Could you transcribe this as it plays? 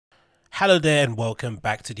Hello there and welcome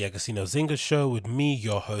back to the AgostinhoZinga show with me,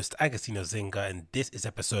 your host AgostinhoZinga, and this is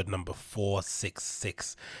episode number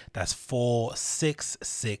 466. That's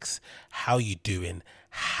 466. How you doing?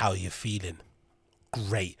 How you feeling?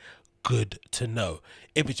 Great. Good to know.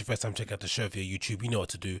 If it's your first time checking out the show via YouTube, you know what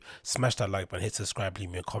to do. Smash that like button, hit subscribe,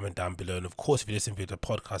 leave me a comment down below. And of course, if you listen via the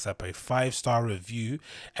podcast app, a 5-star review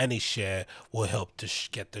and a share will help to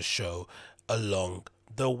get the show along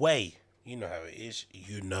the way. You know how it is.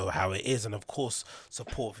 You know how it is. And of course,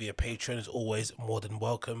 support via Patreon is always more than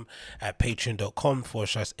welcome at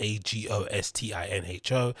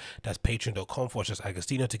patreon.com/AGOSTINHO. That's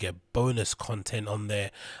patreon.com/Agostino to get bonus content on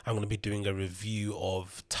there. I'm going to be doing a review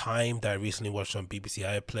of Time that I recently watched on BBC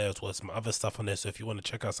iPlayer, as well as some other stuff on there. So if you want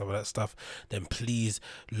to check out some of that stuff, then please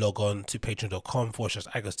log on to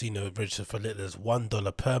patreon.com/Agostino. Register for little as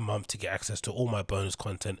 $1 per month to get access to all my bonus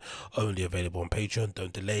content only available on Patreon.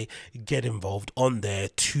 Don't delay. Get involved on there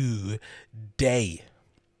today.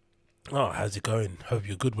 Oh, how's it going? Hope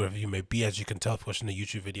you're good wherever you may be. As you can tell watching the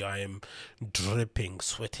YouTube video, I am dripping,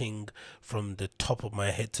 sweating from the top of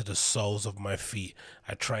my head to the soles of my feet.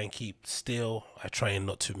 I try and keep still. I try and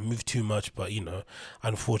not to move too much, but you know,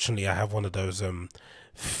 unfortunately I have one of those I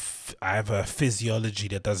have a physiology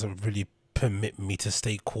that doesn't really permit me to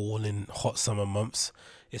stay cool in hot summer months,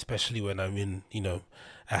 especially when I'm in, you know,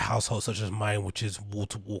 a household such as mine, which is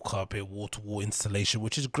wall-to-wall carpet, wall-to-wall installation,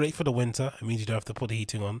 which is great for the winter. It means you don't have to put the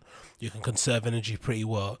heating on. You can conserve energy pretty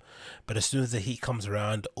well. But as soon as the heat comes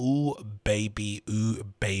around, ooh baby,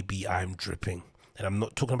 I'm dripping. And I'm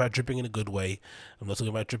not talking about dripping in a good way. I'm not talking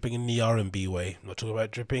about dripping in the R&B way. I'm not talking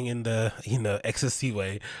about dripping in the, you know, ecstasy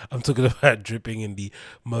way. I'm talking about dripping in the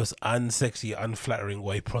most unsexy, unflattering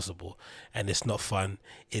way possible. And it's not fun.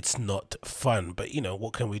 It's not fun. But, you know,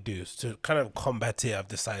 what can we do? To kind of combat it, I've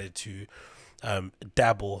decided to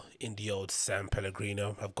dabble in the old San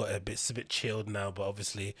Pellegrino. I've got it's a bit chilled now, but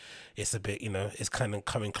obviously it's a bit, you know, it's kind of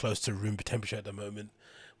coming close to room temperature at the moment,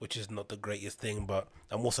 which is not the greatest thing. But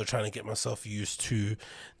I'm also trying to get myself used to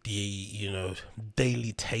the, you know,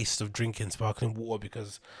 daily taste of drinking sparkling water,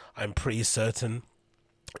 because I'm pretty certain,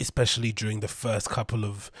 especially during the first couple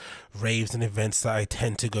of raves and events that I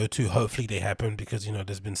tend to go to, hopefully they happen, because you know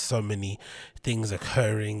there's been so many things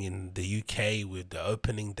occurring in the UK with the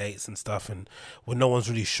opening dates and stuff, and when no one's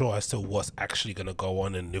really sure as to what's actually going to go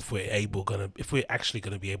on, and if we're actually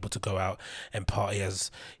going to be able to go out and party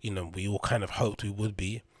as, you know, we all kind of hoped we would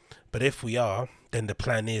be. But if we are, then the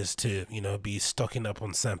plan is to, you know, be stocking up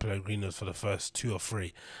on San Pellegrinos for the first 2 or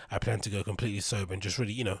 3. I plan to go completely sober and just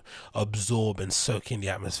really, you know, absorb and soak in the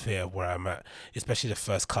atmosphere of where I'm at, especially the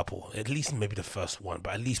first couple, at least maybe the first one,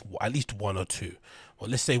 but at least 1 or 2. Well,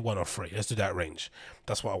 let's say 1 or 3. Let's do that range.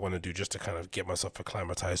 That's what I want to do, just to kind of get myself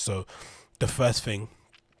acclimatized. So the first thing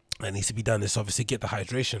that needs to be done is obviously get the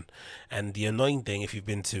hydration. And the annoying thing, if you've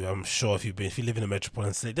been to, I'm sure if you live in a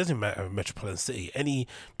metropolitan city, it doesn't matter, a metropolitan city, any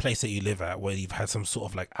place that you live at where you've had some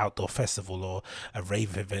sort of like outdoor festival or a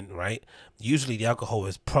rave event, right? Usually the alcohol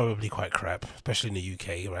is probably quite crap, especially in the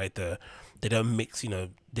UK, right? They don't mix, you know,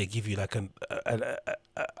 they give you like a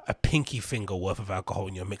pinky finger worth of alcohol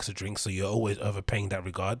in your mixer drink, so you're always overpaying that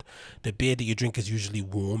regard. The beer that you drink is usually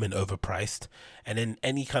warm and overpriced, and then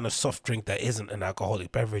any kind of soft drink that isn't an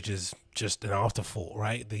alcoholic beverage is just an afterthought,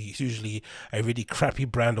 right? There's usually a really crappy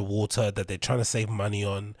brand of water that they're trying to save money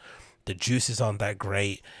on. The juices aren't that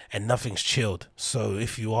great and nothing's chilled. So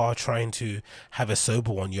if you are trying to have a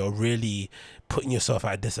sober one, you're really putting yourself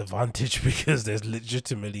at a disadvantage, because there's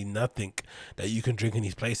legitimately nothing that you can drink in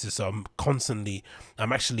these places. So I'm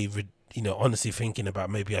actually, you know, honestly thinking about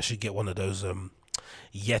maybe I should get one of those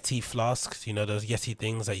Yeti flasks, you know, those Yeti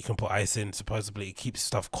things that you can put ice in. Supposedly it keeps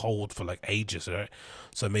stuff cold for like ages, right?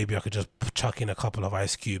 So maybe I could just chuck in a couple of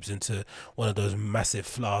ice cubes into one of those massive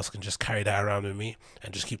flasks and just carry that around with me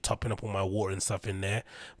and just keep topping up all my water and stuff in there.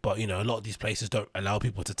 But you know, a lot of these places don't allow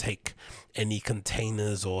people to take any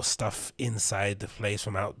containers or stuff inside the place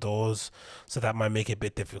from outdoors, so that might make it a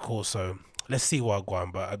bit difficult. So let's see what I go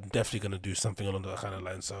on, but I'm definitely going to do something along that kind of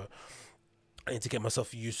line. So I need to get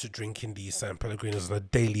myself used to drinking these San Pellegrinos on a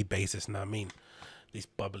daily basis. Now, I mean, these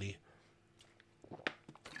bubbly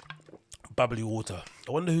water.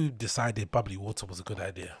 I wonder who decided bubbly water was a good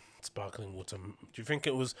idea. Sparkling water. Do you think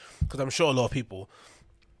it was? Because I'm sure a lot of people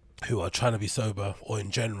who are trying to be sober, or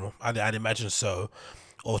in general, I'd imagine so,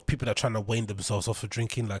 or people that are trying to wane themselves off of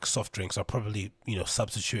drinking like soft drinks, are probably, you know,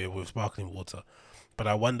 substituted with sparkling water. But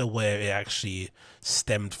I wonder where it actually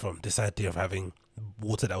stemmed from, this idea of having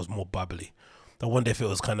water that was more bubbly. I wonder if it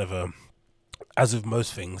was kind of as with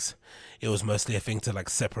most things, it was mostly a thing to like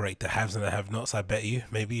separate the haves and the have-nots. I bet you,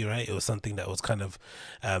 maybe, right? It was something that was kind of,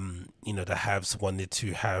 the haves wanted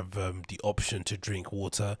to have the option to drink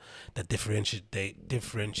water that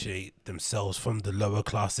differentiate themselves from the lower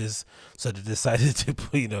classes. So they decided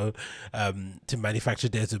to, to manufacture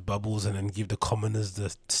theirs with bubbles and then give the commoners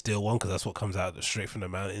the still one, because that's what comes out straight from the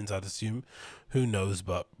mountains, I'd assume. Who knows?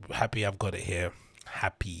 But happy I've got it here.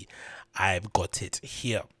 Happy I've got it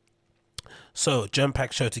here. So,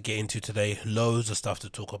 jam-packed show to get into today. Loads of stuff to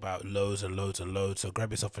talk about. Loads and loads and loads. So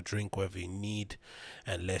grab yourself a drink wherever you need,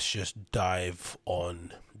 and let's just dive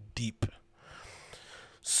on deep.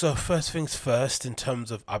 So first things first, in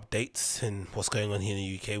terms of updates and what's going on here in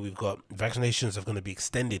the UK, we've got vaccinations are going to be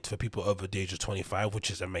extended for people over the age of 25,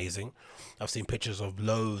 which is amazing. I've seen pictures of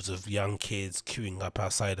loads of young kids queuing up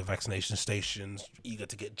outside the vaccination stations, eager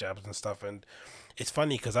to get jabs and stuff. And it's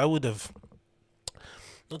funny because I would have,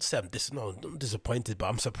 not to say I'm disappointed, but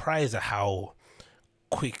I'm surprised at how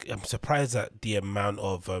quick. I'm surprised at the amount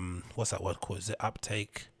of what's that word called? Is it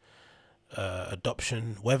uptake,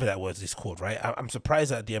 adoption, whatever that word is called, right? I'm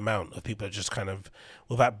surprised at the amount of people that just kind of,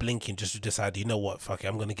 without blinking, just decide, you know what, fuck it,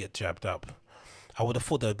 I'm gonna get jabbed up. I would have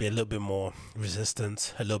thought there would be a little bit more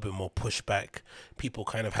resistance, a little bit more pushback, people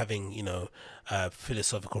kind of having,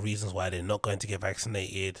 philosophical reasons why they're not going to get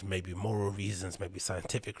vaccinated, maybe moral reasons, maybe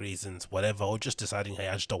scientific reasons, whatever, or just deciding, hey,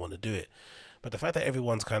 I just don't want to do it. But the fact that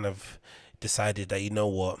everyone's kind of decided that, you know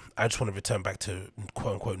what, I just want to return back to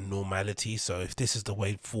quote unquote normality, so if this is the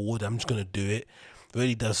way forward, I'm just going to do it,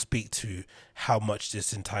 really does speak to how much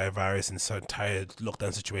this entire virus and this entire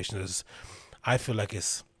lockdown situation is. I feel like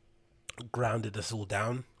it's grounded us all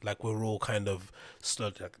down. Like we're all kind of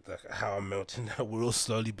slowly, like how I'm melting now, we're all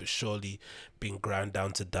slowly but surely being ground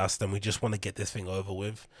down to dust, and we just want to get this thing over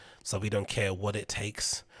with, so we don't care what it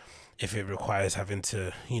takes. If it requires having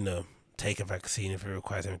to, take a vaccine, if it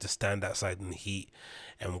requires having to stand outside in the heat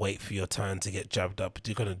and wait for your turn to get jabbed up,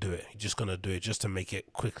 you're gonna do it. You're just gonna do it just to make it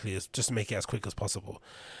as quick as possible,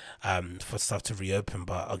 for stuff to reopen.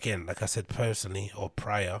 But again, like I said, personally or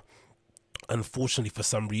prior, unfortunately, for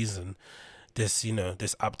some reason,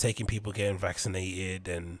 this uptake in people getting vaccinated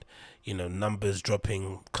and numbers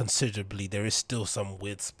dropping considerably, there is still some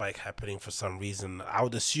weird spike happening for some reason. I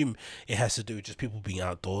would assume it has to do with just people being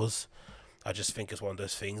outdoors. I just think it's one of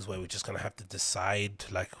those things where we're just gonna have to decide,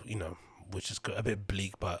 which is a bit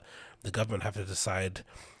bleak, but the government have to decide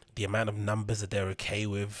the amount of numbers that they're okay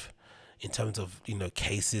with in terms of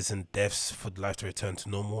cases and deaths for life to return to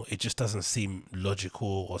normal. It just doesn't seem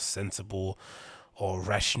logical or sensible or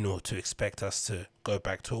rational to expect us to go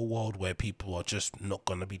back to a world where people are just not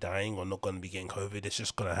going to be dying or not going to be getting COVID. It's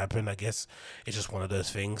just going to happen, I guess. It's just one of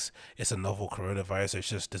those things. It's a novel coronavirus. It's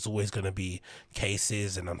just, there's always going to be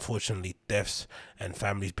cases and unfortunately deaths and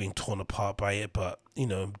families being torn apart by it. But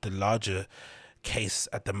the larger case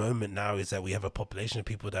at the moment now is that we have a population of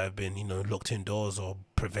people that have been locked indoors or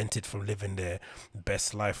prevented from living their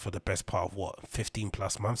best life for the best part of what, 15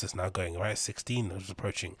 plus months. It's now going, right, 16 is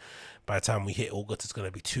approaching. By the time we hit August, it's going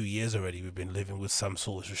to be 2 years already we've been living with some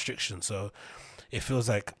sort of restriction. So it feels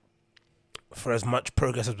like for as much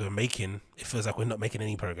progress as we're making, it feels like we're not making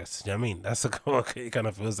any progress. You know what I mean? That's it kind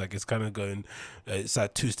of feels like it's kind of going, it's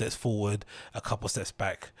like 2 steps forward, a couple steps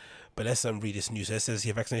back. But let's read this news. It says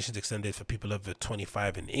here, vaccinations extended for people over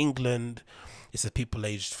 25 in England. It says people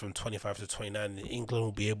aged from 25 to 29 in England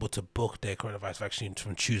will be able to book their coronavirus vaccine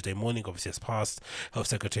from Tuesday morning. Obviously, it's passed. Health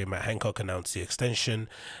Secretary Matt Hancock announced the extension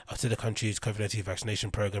to the country's COVID-19 vaccination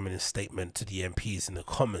program in a statement to the MPs in the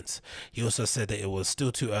Commons. He also said that it was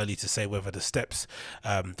still too early to say whether the steps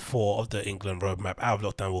 4 of the England roadmap out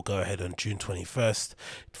of lockdown will go ahead on June 21st.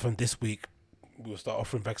 From this week, we'll start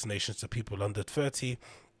offering vaccinations to people under 30,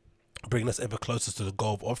 bringing us ever closer to the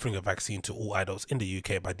goal of offering a vaccine to all adults in the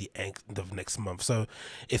UK by the end of next month. So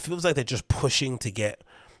it feels like they're just pushing to get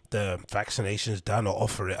the vaccinations done or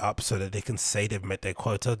offer it up so that they can say they've met their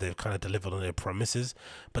quota, they've kind of delivered on their promises,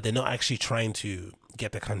 but they're not actually trying to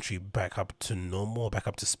get the country back up to normal, back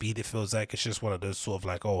up to speed. It feels like it's just one of those sort of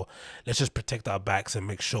like, oh, let's just protect our backs and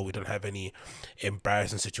make sure we don't have any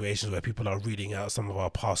embarrassing situations where people are reading out some of our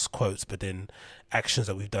past quotes, but then actions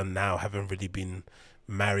that we've done now haven't really been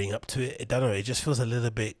marrying up to it. I don't know, it just feels a little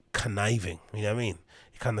bit conniving, you know what I mean?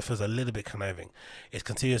 It kind of feels a little bit conniving. It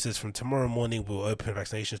continues, says from tomorrow morning we'll open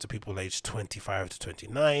vaccinations to people aged 25 to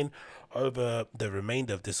 29. Over the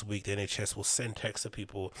remainder of this week, the NHS will send texts to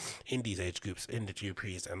people in these age groups in the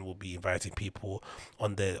GPs and will be inviting people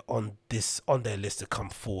on their list to come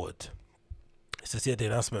forward. It says here the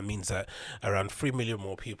announcement means that around 3 million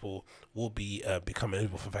more people will be become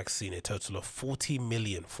eligible for vaccine. A total of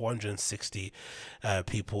 40,460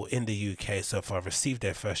 people in the UK so far received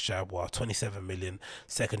their first jab, while 27 million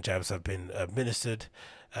second jabs have been administered.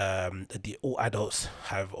 All adults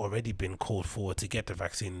have already been called forward to get the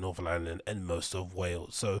vaccine in Northern Ireland and most of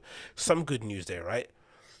Wales. So some good news there, right?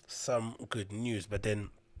 Some good news. But then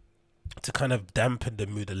to kind of dampen the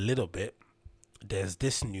mood a little bit, there's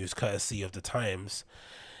this news courtesy of the Times,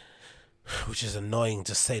 which is annoying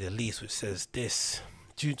to say the least, which says this: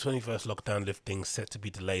 June 21st lockdown lifting set to be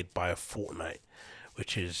delayed by a fortnight,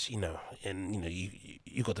 which is, you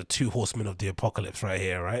got the two horsemen of the apocalypse right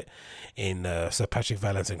here, right? In Sir Patrick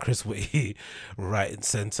Vallance and Chris Whitty, right in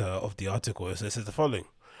center of the article. So it says the following: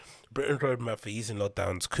 Britain's roadmap for easing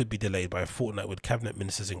lockdowns could be delayed by a fortnight, with cabinet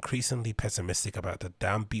ministers increasingly pessimistic about the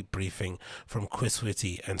downbeat briefing from Chris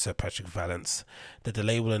Whitty and Sir Patrick Vallance. The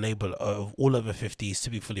delay will enable all over 50s to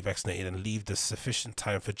be fully vaccinated and leave the sufficient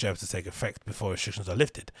time for jabs to take effect before restrictions are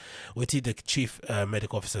lifted. Whitty, the chief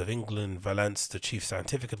medical officer of England, Vallance, the chief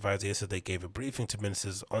scientific advisor, yesterday gave a briefing to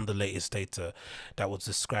ministers on the latest data that was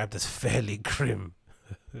described as fairly grim.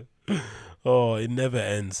 Oh, it never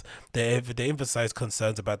ends. They emphasize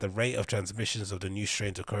concerns about the rate of transmissions of the new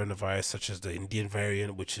strains of coronavirus, such as the Indian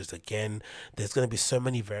variant, which is, again, there's going to be so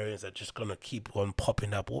many variants that are just going to keep on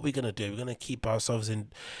popping up. What are we going to do? We're going to keep ourselves in,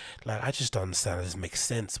 like, I just don't understand how this makes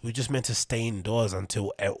sense. We're just meant to stay indoors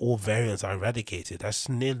until all variants are eradicated. That's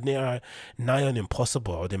nigh on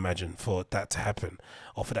impossible, I would imagine, for that to happen,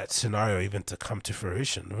 or for that scenario even to come to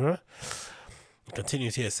fruition. Huh? It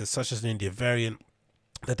continues here, it says, such as the Indian variant,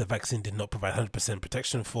 that the vaccine did not provide 100%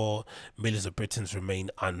 protection for. Millions of Britons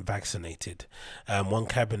remain unvaccinated. One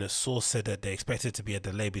cabinet source said that they expected to be a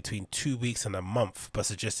delay between 2 weeks and a month, but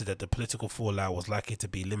suggested that the political fallout was likely to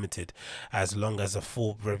be limited as long as a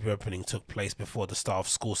full reopening took place before the start of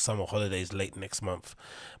school summer holidays late next month.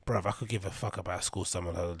 Bruv, I could give a fuck about school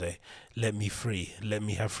summer holiday. Let me free. Let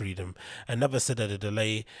me have freedom. Another said that the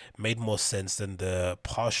delay made more sense than the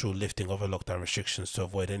partial lifting of the lockdown restrictions to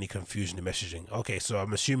avoid any confusion in messaging. Okay, so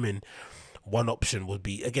I'm assuming one option would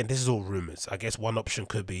be, again, this is all rumors, I guess one option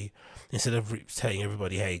could be, instead of telling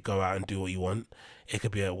everybody, hey, go out and do what you want, it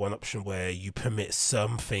could be one option where you permit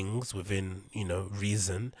some things within,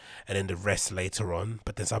 reason, and then the rest later on.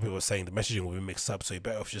 But then some people are saying the messaging will be mixed up, so you're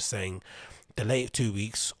better off just saying delay it 2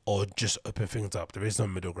 weeks or just open things up. There is no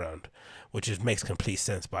middle ground, which makes complete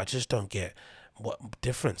sense. But I just don't get what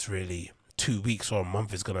difference really 2 weeks or a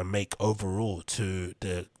month is going to make overall to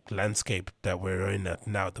the landscape that we're in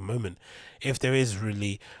now at the moment. If there is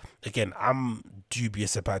really, again, I'm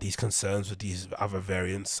dubious about these concerns with these other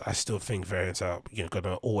variants. I still think variants are going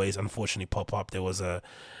to always unfortunately pop up. There was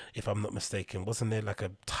if I'm not mistaken, wasn't there like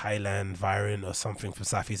a Thailand variant or something from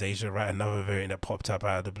Southeast Asia, right? Another variant that popped up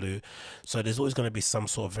out of the blue. So there's always going to be some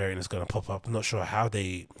sort of variant that's going to pop up. I'm not sure how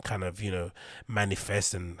they kind of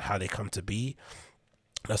manifest and how they come to be.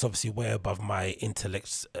 That's obviously way above my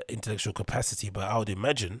intellectual capacity, but I would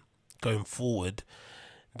imagine going forward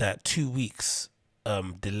that 2 weeks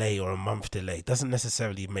delay or a month delay doesn't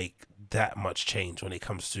necessarily make that much change when it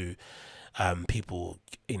comes to people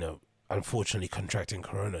unfortunately contracting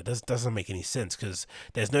corona. Doesn't make any sense, because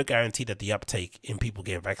there's no guarantee that the uptake in people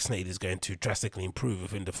getting vaccinated is going to drastically improve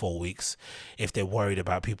within the 4 weeks. If they're worried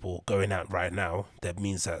about people going out right now, that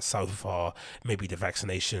means that so far maybe the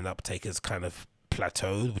vaccination uptake is kind of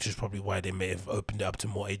plateaued, which is probably why they may have opened it up to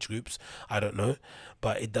more age groups. I don't know,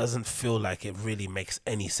 but it doesn't feel like it really makes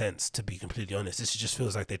any sense, to be completely honest. This just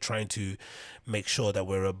feels like they're trying to make sure that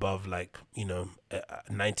we're above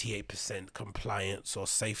 98% compliance or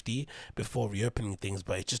safety before reopening things,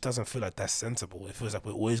 but it just doesn't feel like that's sensible. It feels like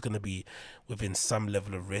we're always going to be within some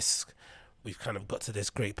level of risk. We've kind of got to this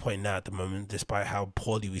great point now at the moment, despite how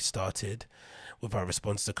poorly we started with our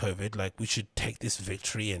response to COVID. Like, we should take this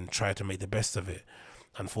victory and try to make the best of it.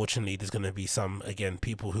 Unfortunately, there's going to be some, again,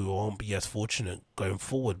 people who won't be as fortunate going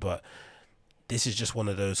forward, but this is just one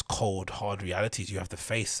of those cold, hard realities you have to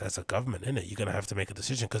face as a government, isn't it? You're going to have to make a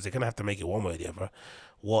decision, because they're going to have to make it one way or the other.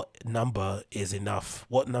 What number is enough?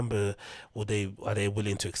 What number are they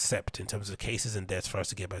willing to accept in terms of cases and deaths for us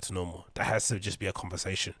to get back to normal? That has to just be a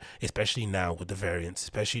conversation, especially now with the variants,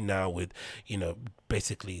 especially now with,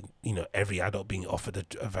 basically, every adult being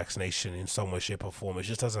offered a vaccination in some way, shape or form. It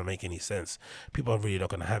just doesn't make any sense. People are really not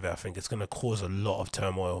going to have it. I think it's going to cause a lot of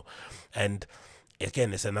turmoil. And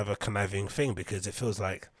again, it's another conniving thing, because it feels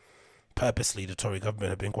like purposely the Tory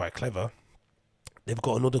government have been quite clever. They've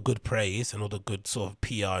gotten all the good praise and all the good sort of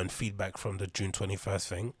PR and feedback from the June 21st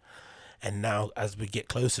thing. And now, as we get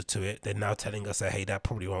closer to it, they're now telling us that, hey, that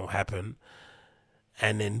probably won't happen.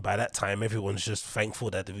 And then by that time, everyone's just thankful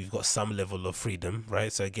that we've got some level of freedom,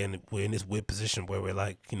 right? So again, we're in this weird position where we're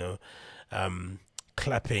like,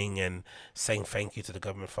 clapping and saying thank you to the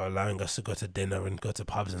government for allowing us to go to dinner and go to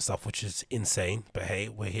pubs and stuff, which is insane. But hey,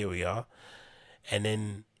 we are. And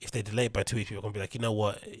then if they delay it by 2 weeks, people are gonna be like, you know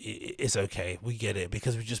what, it's okay, we get it,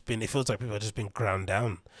 because it feels like people have just been ground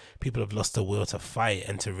down. People have lost the will to fight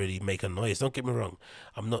and to really make a noise. Don't get me wrong,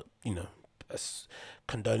 I'm not,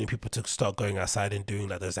 condoning people to start going outside and doing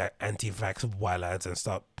like those anti-vax wild ads and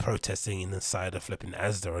start protesting inside of flipping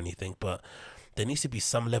ASDA or anything, but there needs to be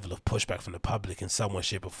some level of pushback from the public in some way,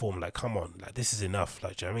 shape or form. Like, come on, like, this is enough.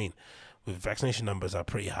 Like, do you know what I mean? With vaccination numbers are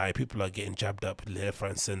pretty high, people are getting jabbed up left,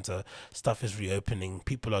 front, and center. Stuff is reopening.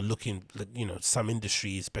 People are looking, some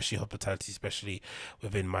industries, especially hospitality, especially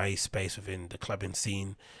within my space, within the clubbing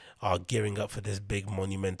scene, are gearing up for this big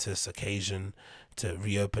monumentous occasion to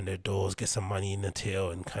reopen their doors, get some money in the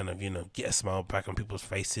till, and kind of, get a smile back on people's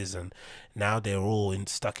faces. And now they're all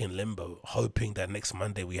stuck in limbo, hoping that next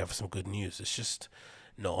Monday we have some good news. It's just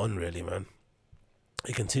not on, really, man.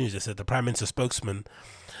 It continues. It said the Prime Minister's spokesman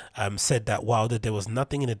said that while there was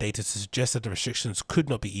nothing in the data to suggest that the restrictions could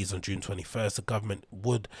not be eased on June 21st, the government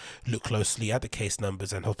would look closely at the case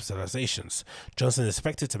numbers and hospitalizations. Johnson is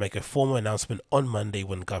expected to make a formal announcement on Monday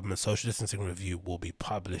when government social distancing review will be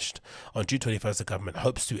published. On June 21st, the government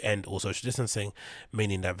hopes to end all social distancing,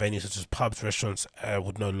 meaning that venues such as pubs, restaurants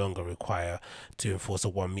would no longer require to enforce a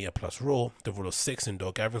 1 meter plus rule. The rule of 6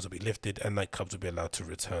 indoor gatherings will be lifted and nightclubs will be allowed to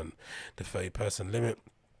return. The 30-person limit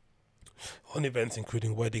on events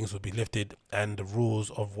including weddings would be lifted, and the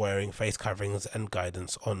rules of wearing face coverings and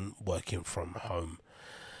guidance on working from home.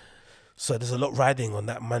 So there's a lot riding on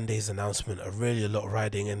that Monday's announcement, a lot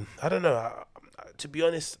riding. And I don't know, to be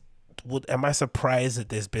honest, am I surprised that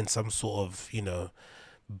there's been some sort of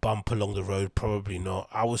bump along the road? Probably not.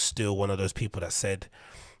 I was still one of those people that said,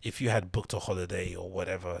 if you had booked a holiday or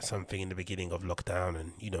whatever, something in the beginning of lockdown,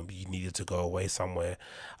 and you needed to go away somewhere,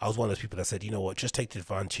 I was one of those people that said, just take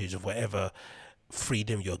advantage of whatever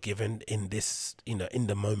freedom you're given in this, in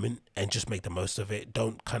the moment, and just make the most of it.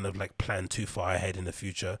 Don't kind of like plan too far ahead in the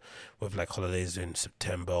future with like holidays in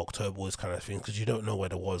September, October, this kind of thing, because you don't know where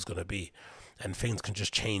the war is going to be, and things can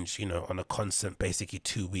just change, on a constant, basically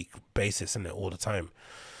 2-week basis, and all the time.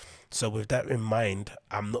 So with that in mind,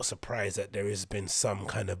 I'm not surprised that there has been some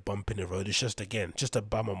kind of bump in the road. It's just, again, just a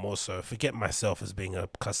bummer more so. Forget myself as being a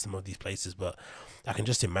customer of these places, but I can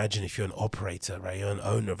just imagine if you're an operator, right? You're an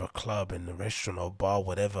owner of a club and a restaurant or bar,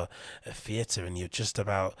 whatever, a theater, and you're just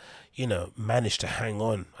about, managed to hang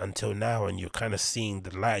on until now, and you're kind of seeing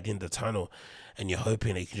the light in the tunnel, and you're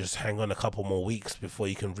hoping that you can just hang on a couple more weeks before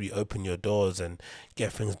you can reopen your doors and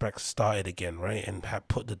get things back started again, right? And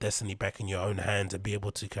put the destiny back in your own hands and be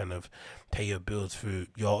able to kind of pay your bills through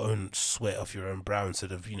your own sweat off your own brow,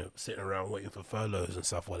 instead of, sitting around waiting for furloughs and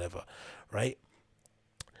stuff, whatever, right?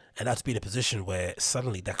 And that's been a position where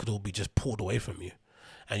suddenly that could all be just pulled away from you,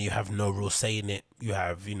 and you have no real say in it. You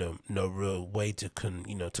have, no real way to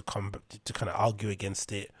kind of argue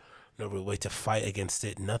against it, no real way to fight against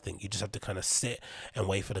it, nothing. You just have to kind of sit and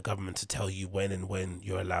wait for the government to tell you when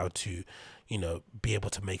you're allowed to, be able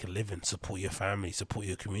to make a living, support your family, support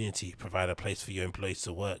your community, provide a place for your employees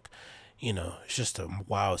to work. It's just a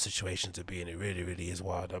wild situation to be in. It really, really is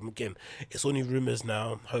wild. Again, it's only rumors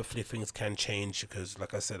now. Hopefully things can change, because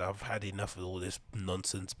like I said, I've had enough of all this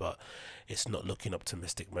nonsense, but it's not looking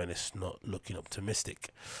optimistic, man. It's not looking optimistic.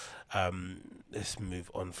 Let's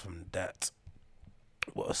move on from that.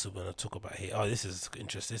 What else are we going to talk about here? Oh, this is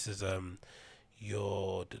interesting. This is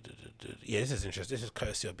this is interesting. This is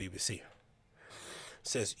courtesy of BBC. It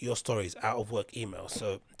says your stories out of work email.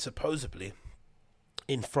 So supposedly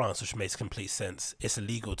in France, which makes complete sense, it's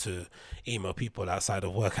illegal to email people outside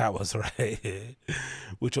of work hours, right?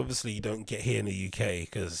 Which obviously you don't get here in the UK,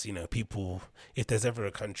 because people, if there's ever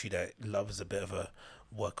a country that loves a bit of a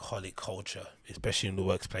workaholic culture, especially in the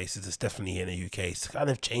workplaces, it's definitely here in the UK. It's kind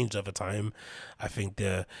of changed over time. I think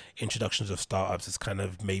the introductions of startups has kind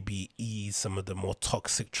of maybe eased some of the more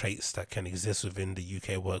toxic traits that can exist within the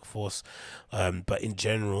UK workforce, but in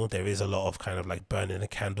general there is a lot of kind of like burning the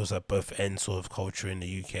candles at both ends sort of culture in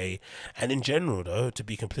the UK. And in general, though, to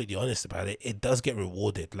be completely honest about it, it does get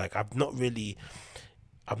rewarded. Like I've not really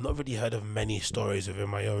heard of many stories within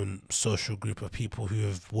my own social group of people who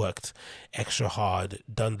have worked extra hard,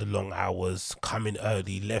 done the long hours, come in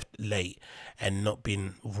early, left late, and not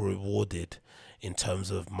been rewarded in terms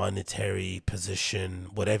of monetary position,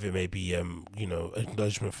 whatever it may be,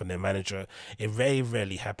 acknowledgement from their manager. It very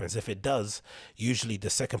rarely happens. If it does, usually the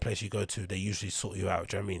second place you go to, they usually sort you out.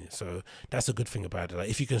 Do you know what I mean? So that's a good thing about it. Like,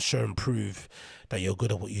 if you can show and prove that you're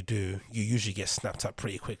good at what you do, you usually get snapped up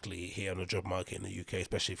pretty quickly here on the job market in the UK,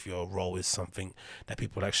 especially if your role is something that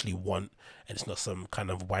people actually want and it's not some kind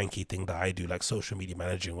of wanky thing that I do, like social media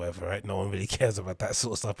managing, whatever, right? No one really cares about that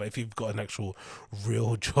sort of stuff. But if you've got an actual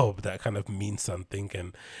real job that kind of means something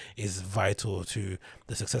and is vital to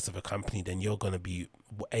the success of a company, then you're going to be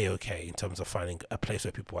a-okay in terms of finding a place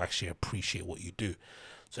where people actually appreciate what you do.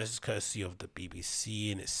 So this is courtesy of the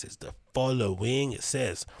BBC, and it says the following. It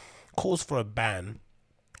says, calls for a ban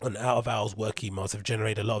on out-of-hours work emails have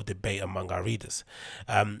generated a lot of debate among our readers.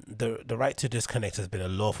 The right to disconnect has been a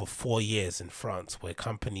law for 4 years in France, where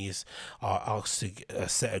companies are asked to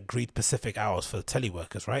set agreed specific hours for the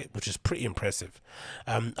teleworkers, right? Which is pretty impressive.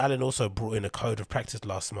 Alan also brought in a code of practice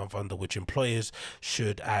last month under which employers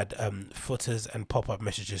should add footers and pop-up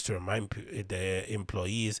messages to remind their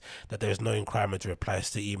employees that there is no requirement to reply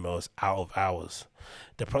to emails out of hours.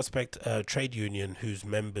 The Prospect trade union, whose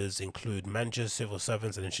members include managers, civil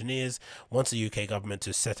servants and engineers, wants the UK government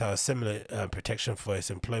to set out a similar protection for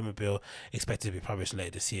its employment bill, expected to be published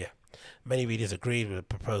later this year. Many readers agreed with the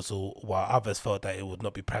proposal, while others felt that it would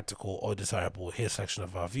not be practical or desirable. Here's a section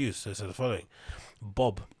of our views. So it's the following.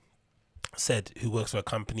 Bob said, who works for a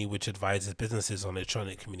company which advises businesses on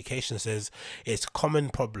electronic communication, says it's a common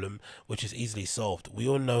problem which is easily solved. We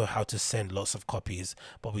all know how to send lots of copies,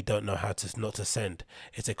 but we don't know how to not to send.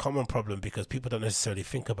 It's a common problem because people don't necessarily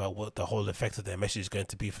think about what the whole effect of their message is going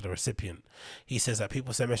to be for the recipient. He says that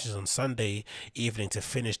people send messages on Sunday evening to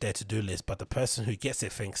finish their to-do list, but the person who gets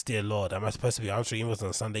it thinks, dear Lord, am I supposed to be answering emails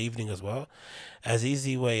on Sunday evening as well? As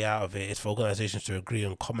easy way out of it is for organizations to agree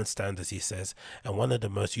on common standards, he says, and one of the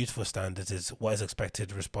most useful standards is what is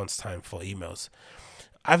expected response time for emails.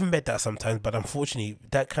 I haven't met that sometimes, but unfortunately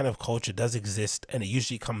that kind of culture does exist, and it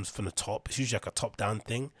usually comes from the top. It's usually like a top-down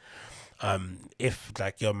thing. If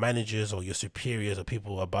like your managers or your superiors or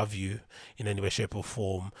people above you in any way, shape or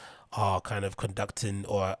form are kind of conducting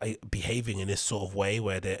or behaving in this sort of way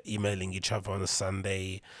where they're emailing each other on a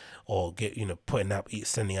Sunday or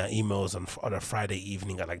sending out emails on a Friday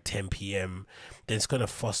evening at like 10 p.m, then it's going to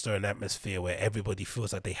foster an atmosphere where everybody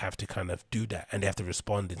feels like they have to kind of do that and they have to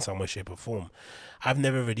respond in some way, shape or form. I've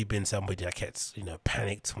never really been somebody that gets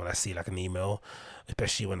panicked when I see like an email,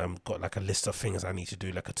 especially when I've got like a list of things I need to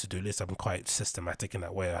do, like a to-do list. I'm quite systematic in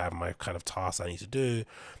that way. I have my kind of tasks I need to do.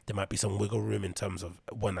 There might be some wiggle room in terms of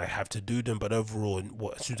when I have to do them, but overall,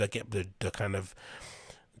 as soon as I get the kind of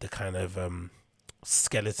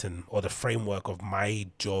skeleton or the framework of my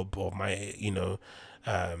job or my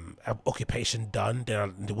occupation done,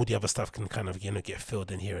 then all the other stuff can kind of get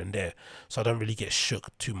filled in here and there. So I don't really get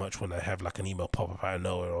shook too much when I have like an email pop up out of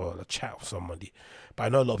nowhere or a chat with somebody. But I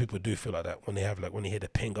know a lot of people do feel like that when they have when they hear the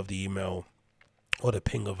ping of the email or the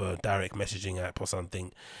ping of a direct messaging app or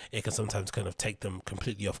something. It can sometimes kind of take them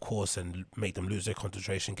completely off course and make them lose their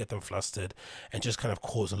concentration, get them flustered, and just kind of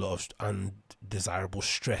cause a lot of undesirable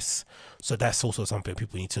stress. So that's also something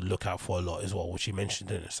people need to look out for a lot as well, which you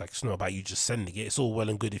mentioned. And it's like, it's not about you just sending it. It's all well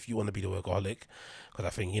and good if you want to be the workaholic, because I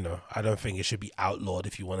think I don't think it should be outlawed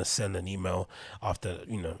if you want to send an email after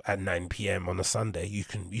at 9 p.m. on a Sunday.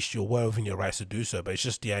 You're well within your rights to do so, but it's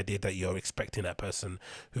just the idea that you're expecting that person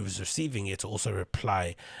who is receiving it to also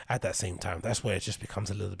reply at that same time. That's where it just becomes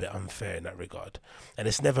a little bit unfair in that regard. And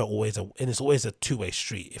it's never always it's always a two-way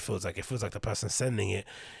street. It feels like the person sending it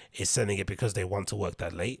is sending it because they want to work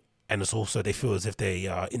that late, and it's also they feel as if they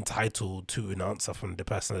are entitled to an answer from the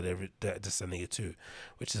person that they're sending it to,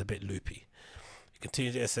 which is a bit loopy. It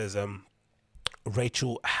continues. It says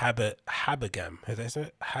Rachel Habergam. How do I say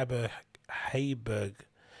it? Habergam,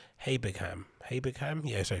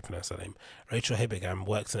 yeah, that's how you pronounce that name. Rachel Habergam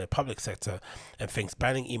works in the public sector and thinks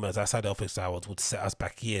banning emails outside office hours would set us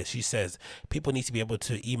back years. She says people need to be able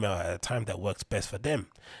to email at a time that works best for them.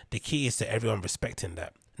 The key is to everyone respecting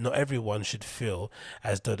that. Not everyone should feel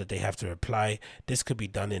as though that they have to reply. This could be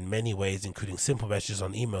done in many ways, including simple messages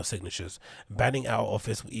on email signatures. Banning out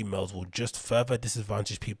office emails will just further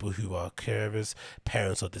disadvantage people who are carers,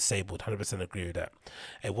 parents, or disabled. 100% agree with that.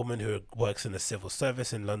 A woman who works in the civil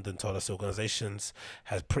service in London told us organizations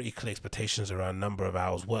has pretty clear expectations around number of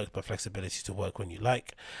hours worked, but flexibility to work when you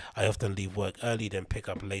like. I often leave work early, then pick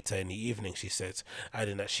up later in the evening, she says,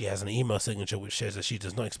 adding that she has an email signature which says that she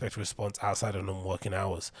does not expect a response outside of normal working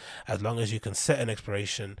hours. emails. As long as you can set an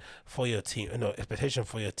expectation for your team, expectation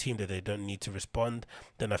for your team that they don't need to respond,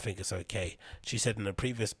 then I think it's okay. She said in the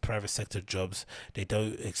previous private sector jobs, they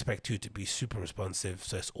don't expect you to be super responsive,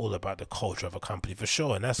 so it's all about the culture of a company for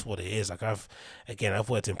sure, and that's what it is. Like I've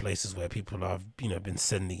worked in places where people have been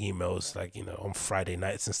sending emails like on Friday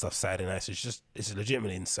nights and stuff, Saturday nights. It's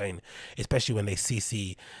legitimately insane, especially when they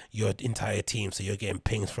CC your entire team, so you're getting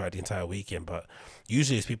pings throughout the entire weekend. But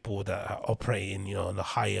usually it's people that are operating on the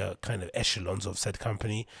higher kind of echelons of said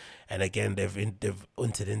company, and again they've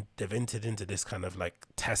entered into this kind of like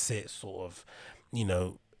tacit sort of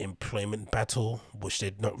employment battle, which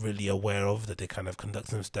they're not really aware of, that they kind of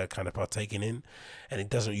they're kind of partaking in, and it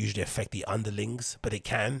doesn't usually affect the underlings, but it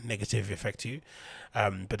can negatively affect you.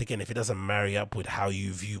 But again, if it doesn't marry up with how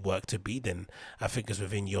you view work to be, then I think it's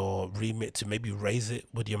within your remit to maybe raise it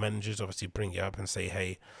with your managers. Obviously bring it up and say,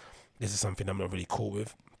 hey, this is something I'm not really cool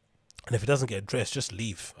with. And if it doesn't get addressed, just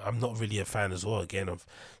leave. I'm not really a fan as well, again, of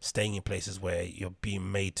staying in places where you're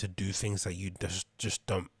being made to do things that you just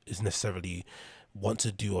don't necessarily want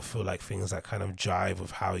to do, or feel like things that kind of jive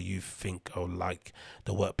with how you think or like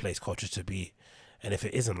the workplace culture to be. And if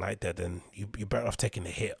it isn't like that, then you're better off taking the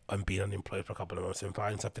hit and being unemployed for a couple of months and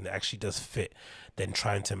finding something that actually does fit than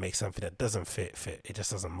trying to make something that doesn't fit. It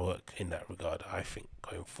just doesn't work in that regard, I think,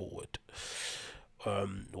 going forward.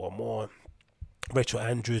 One more. Rachel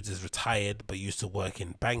Andrews is retired but used to work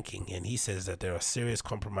in banking, and he says that there are serious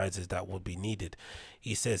compromises that would be needed.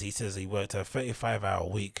 He says he worked a 35-hour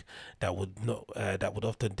week that would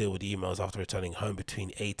often deal with emails after returning home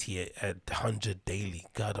between 80 and 100 daily.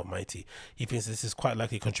 God almighty. He thinks this is quite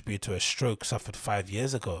likely to contribute to a stroke suffered 5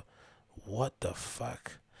 years ago. What the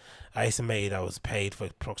fuck? I estimated I was paid for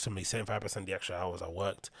approximately 75% of the extra hours I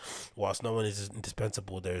worked. Whilst no one is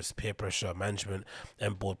indispensable, there is peer pressure, management,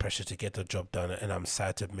 and board pressure to get the job done, and I'm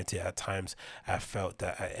sad to admit it, at times I felt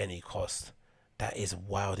that at any cost. That is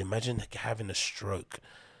wild. Imagine having a stroke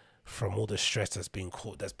from all the stress that's been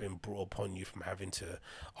brought upon you from having to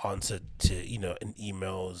answer to in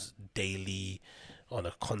emails daily on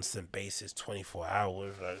a constant basis, 24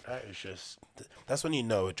 hours. Like, that's when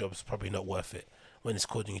a job's probably not worth it. When it's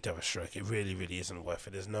causing you to have a stroke, it really, really isn't worth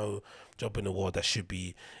it. There's no job in the world that should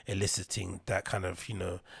be eliciting that kind of,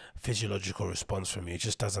 physiological response from you. It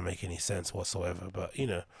just doesn't make any sense whatsoever. But,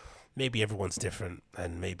 maybe everyone's different,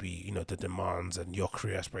 and maybe, the demands and your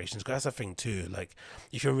career aspirations. Because that's the thing too. Like,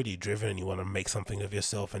 if you're really driven and you want to make something of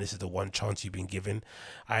yourself, and this is the one chance you've been given,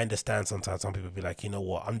 I understand sometimes some people be like, you know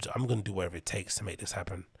what, I'm going to do whatever it takes to make this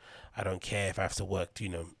happen. I don't care if I have to work,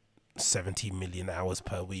 70 million hours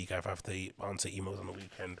per week. I have to answer emails on the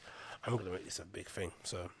weekend. I'm going to make this a big thing.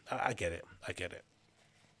 So I get it.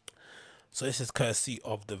 So this is courtesy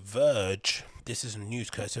of The Verge. This is news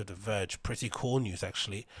courtesy of The Verge. Pretty cool news,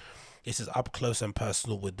 actually. This is up close and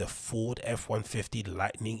personal with the Ford F-150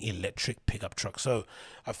 Lightning electric pickup truck. So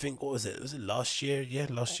I think, what was it? Was it last year? Yeah,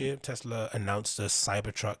 last year. Tesla announced a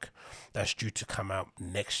Cybertruck that's due to come out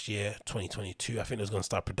next year, 2022. I think it was going to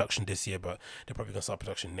start production this year, but they're probably going to start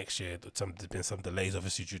production next year. There's been some delays,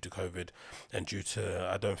 obviously, due to COVID, and due to,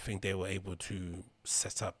 I don't think they were able to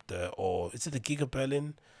set up is it the Giga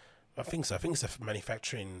Berlin? I think so. I think it's a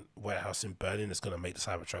manufacturing warehouse in Berlin that's going to make the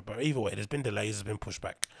Cybertruck. But either way, there's been delays, there's been pushed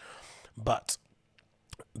back. But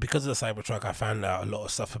because of the Cybertruck, I found out a lot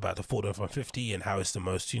of stuff about the Ford F-150 and how it's the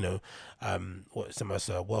most, it's the most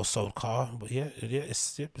well-sold car. But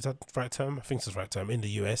is that the right term? I think it's the right term in the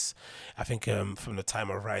US. I think from the time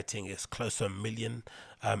of writing, it's close to 1 million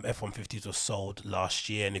F-150s were sold last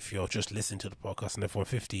year. And if you're just listening to the podcast, an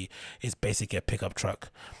F-150 is basically a pickup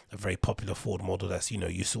truck, a very popular Ford model that's, you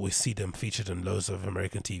always see them featured in loads of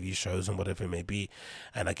American TV shows and whatever it may be.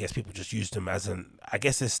 And I guess people just use them as I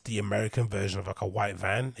guess it's the American version of like a white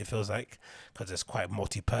van, it feels like, because it's quite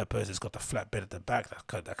multi-purpose. It's got the flatbed at the back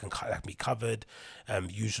that can be covered.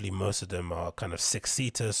 Usually most of them are kind of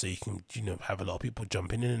 6-seaters, so you can, have a lot of people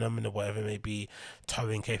jumping in them and whatever it may be,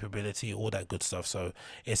 towing capability, all that good stuff. So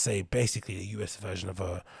it's basically a US version of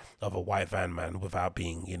a white van, man, without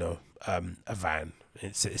being, a van.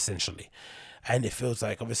 It's essentially. And it feels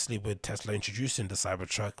like, obviously, with Tesla introducing the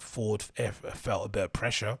Cybertruck, Ford felt a bit of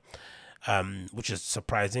pressure, which is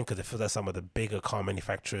surprising because it feels like some of the bigger car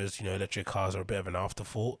manufacturers, electric cars are a bit of an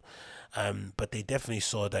afterthought. But they definitely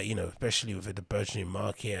saw that, especially with the burgeoning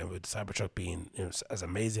market and with the Cybertruck being as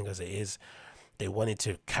amazing as it is, they wanted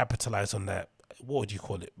to capitalize on that, what would you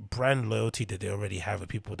call it, brand loyalty that they already have with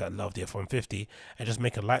people that love the F-150, and just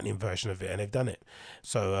make a Lightning version of it, and they've done it.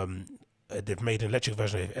 So they've made an electric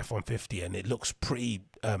version of F-150, and it looks pretty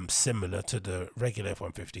similar to the regular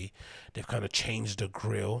F-150. They've kind of changed the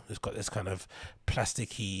grille. It's got this kind of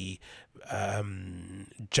plasticky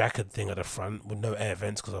jacket thing at the front with no air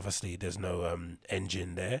vents, because obviously there's no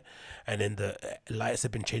engine there. And then the lights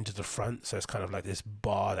have been changed to the front, so it's kind of like this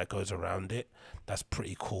bar that goes around it. That's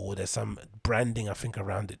pretty cool. There's some branding, I think,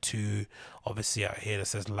 around it too. Obviously out here that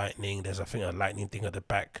says lightning. There's, I think, a lightning thing at the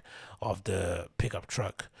back of the pickup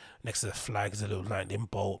truck. Next to the flags, a little lightning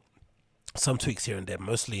bolt. Some tweaks here and there,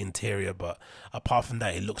 mostly interior, but apart from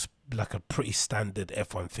that, it looks like a pretty standard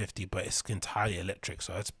F-150, but it's entirely electric,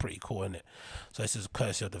 so that's pretty cool, isn't it? So this is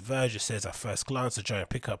courtesy of The Verge. It says, at first glance, a giant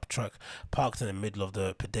pickup truck parked in the middle of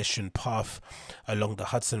the pedestrian path along the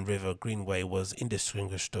Hudson River Greenway was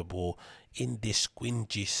indistinguishable, how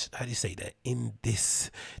do you say that?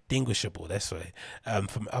 Indistinguishable, that's right,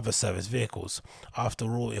 from other service vehicles. After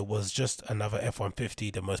all, it was just another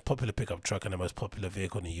F-150, the most popular pickup truck and the most popular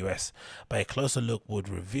vehicle in the US. But a closer look would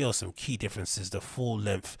reveal some key differences: the full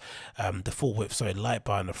width, light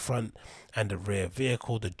bar in the front and the rear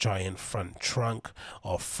vehicle, the giant front trunk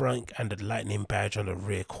or frunk, and the lightning badge on the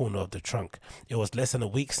rear corner of the trunk. It was less than a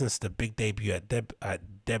week since the big debut at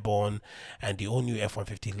Dearborn, and the all-new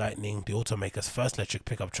F-150 Lightning, the automaker's first electric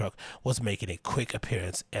pickup truck, was making a quick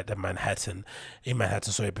appearance at Manhattan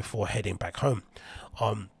before heading back home.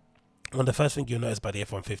 One of the first things you'll notice by the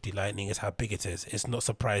F-150 Lightning is how big it is. It's not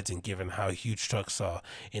surprising given how huge trucks are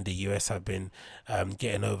in the US have been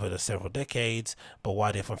getting over the several decades. But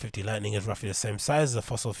while the F-150 Lightning is roughly the same size as a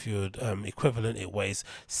fossil fuel equivalent, it weighs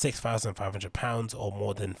 6,500 pounds, or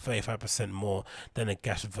more than 35% more than a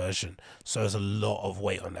gas version. So there's a lot of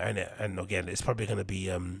weight on that, innit? And again, it's probably going to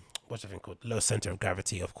be what's the thing called, low center of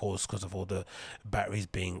gravity, of course, because of all the batteries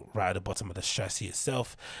being right at the bottom of the chassis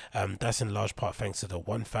itself. That's in large part thanks to the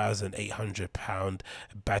 1,800 pound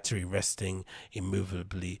battery resting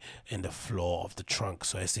immovably in the floor of the trunk.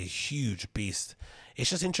 So it's a huge beast. It's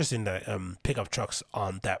just interesting that pickup trucks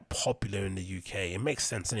aren't that popular in the UK. It makes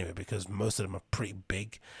sense anyway, because most of them are pretty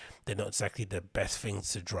big. They're not exactly the best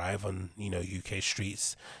things to drive on, UK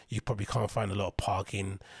streets. You probably can't find a lot of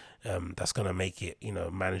parking that's going to make it,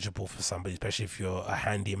 manageable for somebody, especially if you're a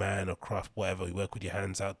handyman or craft, whatever, you work with your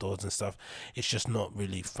hands outdoors and stuff. It's just not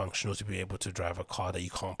really functional to be able to drive a car that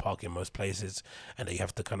you can't park in most places, and that you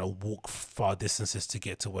have to kind of walk far distances to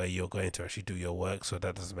get to where you're going to actually do your work. So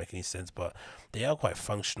that doesn't make any sense, but they are quite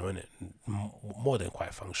functional, innit? More than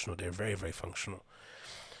quite functional. They're very, very functional.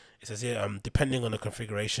 It says here, depending on the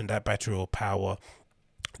configuration, that battery will power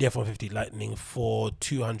the F-150 Lightning for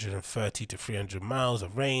 230 to 300 miles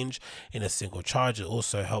of range in a single charge. It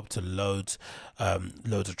also helped to loads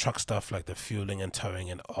of truck stuff like the fueling and towing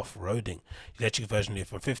and off-roading. The electric version of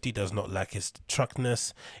the F-150 does not lack its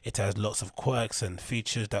truckness. It has lots of quirks and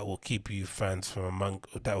features that will keep you fans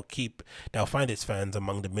that will find its fans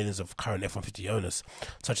among the millions of current F-150 owners,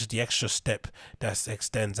 such as the extra step that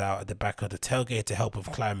extends out at the back of the tailgate to help with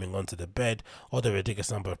climbing onto the bed, or the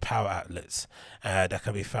ridiculous number of power outlets that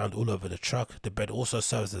can be found all over the truck. The bed also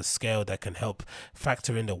serves as a scale that can help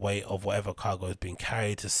factor in the weight of whatever cargo is being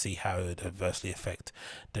carried to see how it would adversely affect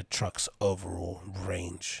the truck's overall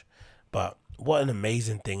range. But what an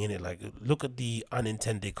amazing thing, isn't it? Like, look at the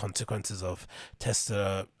unintended consequences of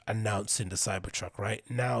Tesla announcing the Cybertruck, right?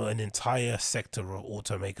 Now an entire sector of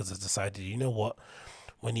automakers has decided, you know what,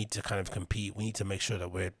 we need to kind of compete. We need to make sure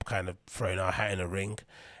that we're kind of throwing our hat in a ring.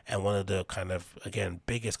 And one of the kind of, again,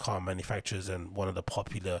 biggest car manufacturers and one of the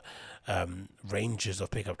popular ranges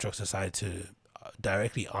of pickup trucks decided to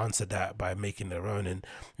directly answer that by making their own. And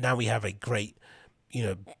now we have a great,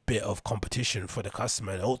 bit of competition for the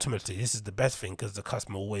customer. And ultimately, this is the best thing, because the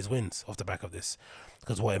customer always wins off the back of this.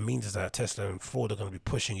 Because what it means is that Tesla and Ford are going to be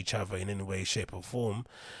pushing each other in any way, shape or form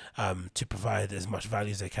to provide as much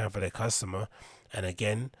value as they can for their customer. And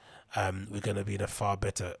again, we're going to be in a far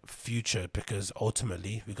better future, because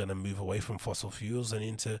ultimately we're going to move away from fossil fuels and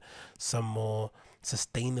into some more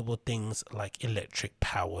sustainable things like electric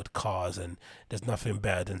powered cars. And there's nothing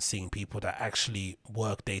better than seeing people that actually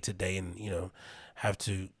work day to day and have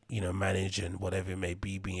to manage and whatever it may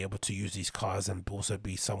be, being able to use these cars and also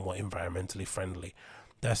be somewhat environmentally friendly.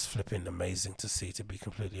 That's flipping amazing to see, to be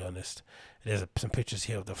completely honest. There's some pictures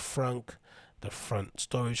here of the front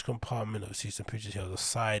storage compartment. Obviously some pictures here on the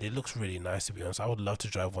side. It looks really nice, to be honest. I would love to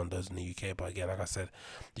drive one of those in the UK, but again, like I said,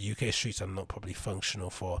 the UK streets are not probably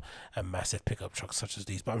functional for a massive pickup truck such as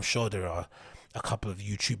these. But I'm sure there are a couple of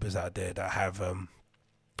YouTubers out there that have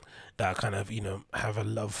that kind of, you know, have a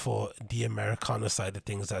love for the Americana side of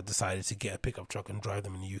things, that decided to get a pickup truck and drive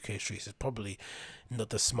them in the UK streets. Is probably not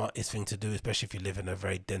the smartest thing to do, especially if you live in a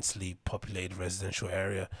very densely populated residential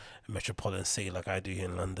area, a metropolitan city like I do here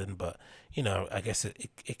in London. But you know, I guess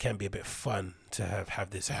it can be a bit fun to have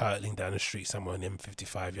this hurtling down the street somewhere on the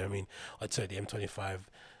M55. You know what I mean? I'd say the M25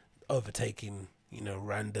 overtaking, you know,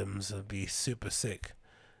 randoms would be super sick,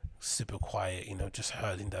 super quiet, you know, just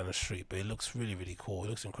hurling down the street. But it looks really, really cool. It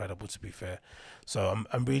looks incredible, to be fair. So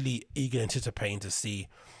I'm really eager, anticipating to see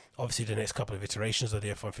obviously the next couple of iterations of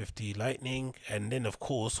the F-150 Lightning, and then of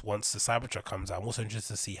course once the Cybertruck comes out, I'm also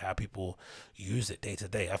interested to see how people use it day to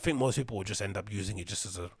day. I think most people will just end up using it just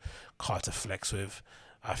as a car to flex with.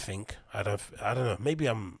 I think I don't know. Maybe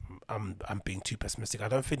I'm being too pessimistic. I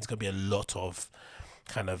don't think there's gonna be a lot of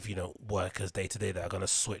kind of, you know, workers day to day that are going to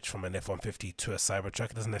switch from an F-150 to a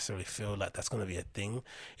Cybertruck. It doesn't necessarily feel like that's going to be a thing,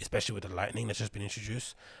 especially with the Lightning that's just been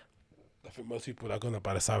introduced. I think most people that are going to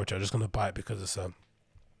buy the Cybertruck are just going to buy it because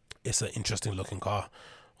it's an interesting looking car,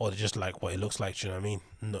 or they just like what it looks like. Do you know what I mean?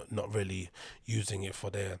 Not really using it for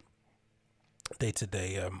their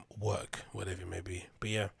day-to-day work, whatever it may be. But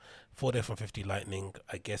yeah, Ford F-150 Lightning,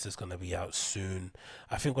 I guess it's going to be out soon.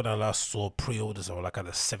 I think when I last saw pre-orders, they were like at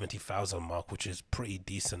the 70,000 mark, which is pretty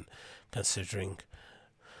decent considering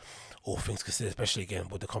all things considered, especially again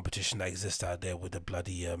with the competition that exists out there with the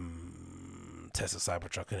bloody Tesla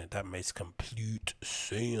Cybertruck in it. That makes complete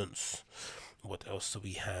sense. What else do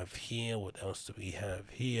we have here? What else do we have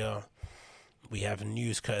here? We have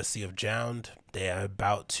news courtesy of JJJJound. They are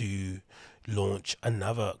about to launch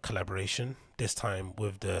another collaboration, this time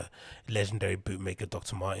with the legendary bootmaker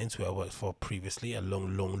Dr Martens, who I worked for previously a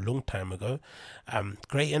long time ago.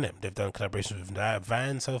 Great, in it. They've done collaborations with that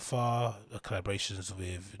Van so far, collaborations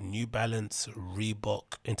with New Balance,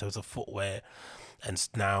 Reebok in terms of footwear, and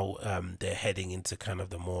now they're heading into kind of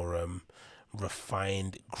the more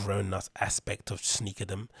refined, grown-up aspect of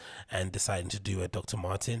sneakerdom, and deciding to do a Dr.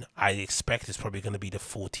 Marten. I expect it's probably going to be the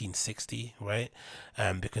 1460, right?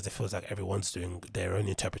 Because it feels like everyone's doing their own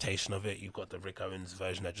interpretation of it. You've got the Rick Owens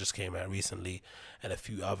version that just came out recently, and a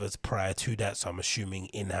few others prior to that. So I'm assuming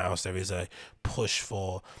in-house there is a push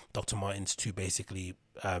for Dr. Martens to basically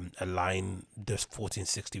align this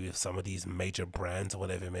 1460 with some of these major brands or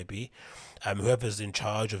whatever it may be. Whoever's in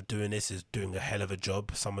charge of doing this is doing a hell of a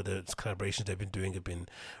job. Some of the collaborations they've been doing have been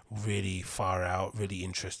really far out, really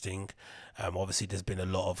interesting. Obviously there's been a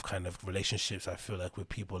lot of kind of relationships, I feel like, with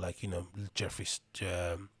people like, you know, Jeffree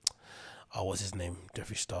what's his name?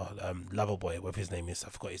 Jeffree Star, Loverboy, whatever his name is, I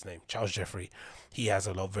forgot his name. Charles Jeffrey. He has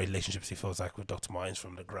a lot of relationships, he feels like, with Dr. Martens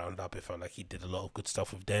from the ground up. It felt like he did a lot of good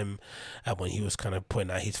stuff with them when he was kind of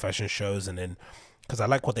putting out his fashion shows, and then because I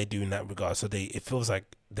like what they do in that regard. So it feels like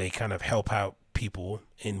they kind of help out people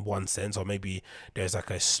in one sense, or maybe there's like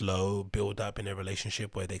a slow build up in a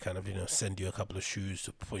relationship where they kind of, you know, send you a couple of shoes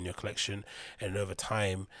to put in your collection, and over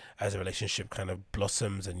time, as a relationship kind of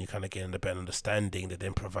blossoms and you kind of get a better understanding, they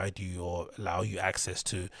then provide you or allow you access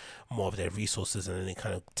to more of their resources, and then it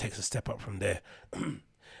kind of takes a step up from there.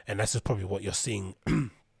 And that's just probably what you're seeing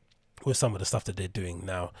with some of the stuff that they're doing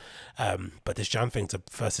now. But this JJJJound thing's a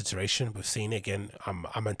first iteration. We've seen it again.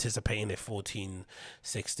 I'm anticipating a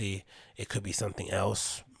 1460. It could be something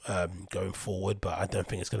else going forward, but I don't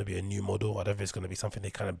think it's going to be a new model. I don't think it's going to be something they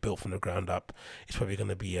kind of built from the ground up. It's probably going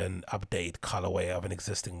to be an updated colorway of an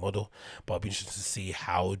existing model. But I'll be interested to see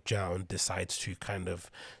how JJJJound decides to kind of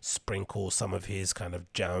sprinkle some of his kind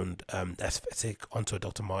of JJJJound aesthetic onto a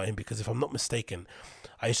Dr. Marten, because if I'm not mistaken,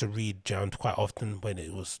 I used to read JJJJound quite often when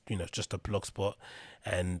it was, you know, just a blog spot,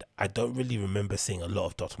 and I don't really remember seeing a lot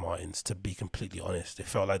of Dr. Martens, to be completely honest. It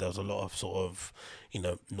felt like there was a lot of sort of, you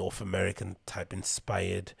know, North American type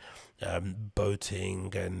inspired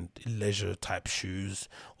boating and leisure type shoes,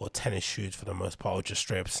 or tennis shoes for the most part, or just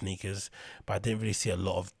straight up sneakers, but I didn't really see a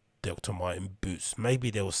lot of Dr. Marten boots.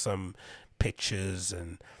 Maybe there was some pictures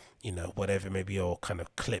and, you know, whatever, maybe, or kind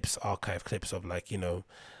of clips, archive clips of, like, you know,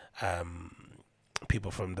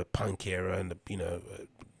 people from the punk era and the, you know,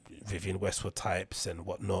 Vivian Westwood types and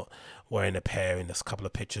whatnot wearing a pair in this couple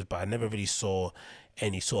of pictures, but I never really saw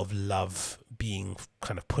any sort of love being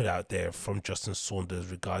kind of put out there from Justin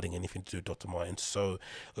Saunders regarding anything to do with Dr. Martens. So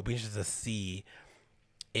it'll be interesting to see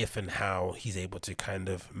if and how he's able to kind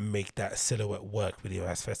of make that silhouette work with your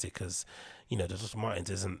aesthetic, because, you know, the Dr.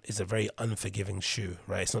 Martens is a very unforgiving shoe,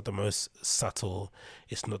 right? It's not the most subtle,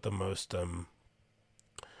 it's not the most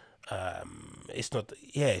it's not,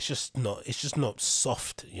 yeah, it's just not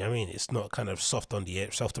soft, you know what I mean? It's not kind of soft on the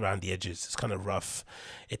edge, soft around the edges. It's kind of rough.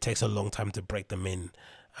 It takes a long time to break them in.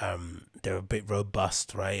 They're a bit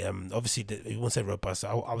robust, right? Obviously, you won't say robust.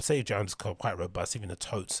 I would say Jound's quite robust. Even the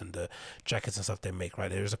totes and the jackets and stuff they make, right?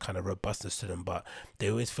 There is a kind of robustness to them, but they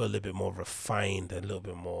always feel a little bit more refined and a little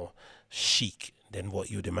bit more chic than what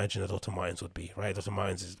you would imagine a Dr. Martens would be, right? Dr.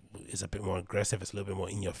 Martens is a bit more aggressive. It's a little bit more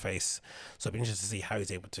in your face. So I'd be interested to see how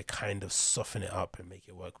he's able to kind of soften it up and make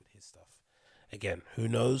it work with his stuff. Again, who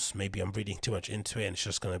knows? Maybe I'm reading too much into it, and it's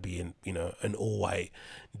just gonna be in, an all white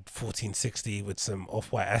 1460 with some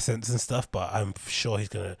off white accents and stuff. But I'm sure he's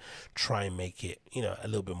gonna try and make it, a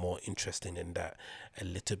little bit more interesting than that. A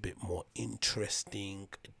little bit more interesting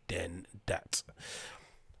than that.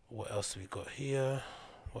 What else do we got here?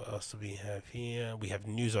 What else do we have here? We have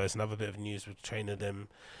news. Oh, it's another bit of news with Trainer Them.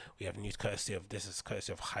 We have news courtesy of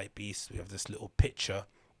Hypebeast. We have this little picture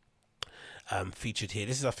featured here.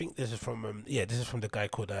 I think this is from this is from the guy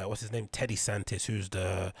called what's his name, Teddy Santis, who's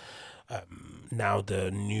the now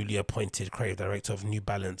the newly appointed creative director of New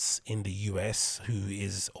Balance in the US, who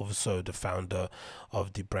is also the founder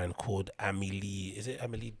of the brand called Amélie. Is it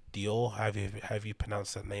Amélie Dior? How have you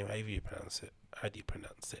pronounced that name? How do you pronounce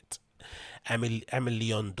it?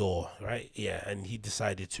 Emilion Dor, right? Yeah, and he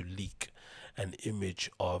decided to leak an image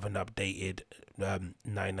of an updated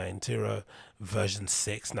 990 version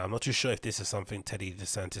 6. Now I'm not too sure if this is something Teddy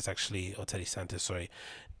Santis, sorry,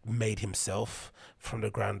 made himself from the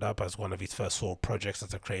ground up as one of his first 4 projects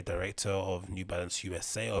as a creative director of New Balance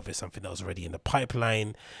USA, or if it's something that was already in the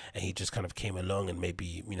pipeline and he just kind of came along and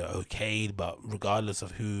maybe okayed. But regardless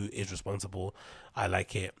of who is responsible, I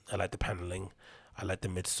like it. I like the paneling, I like the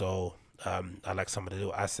midsole, I like some of the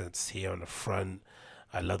little accents here on the front.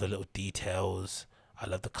 I love the little details. I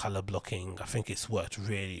love the color blocking. I think it's worked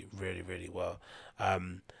really, really, really well.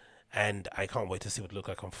 And I can't wait to see what it looks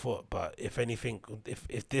like on foot. But if anything,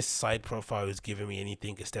 if this side profile is giving me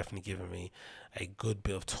anything, it's definitely giving me a good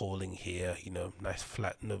bit of tooling here. Nice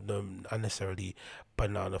flat, no unnecessarily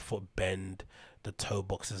banana foot bend. The toe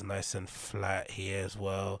box is nice and flat here as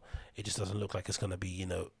well. It just doesn't look like it's gonna be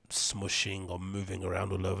smushing or moving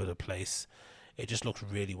around all over the place. It just looks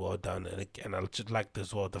really well done, and I just like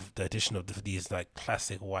as well the addition of these like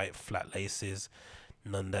classic white flat laces,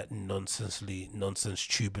 none that nonsense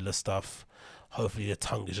tubular stuff. Hopefully the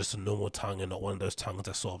tongue is just a normal tongue and not one of those tongues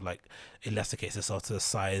that sort of like elasticates itself to the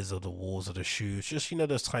sides of the walls of the shoes. Just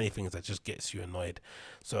those tiny things that just gets you annoyed.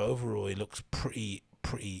 So overall, it looks pretty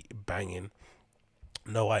banging.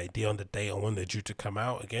 No idea on the date on when they're due to come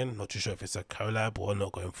out. Again, not too sure if it's a collab or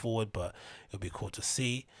not going forward, but it'll be cool to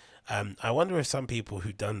see. I wonder if some people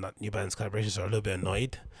who've done that New Balance collaborations are a little bit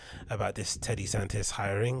annoyed about this Teddy Santis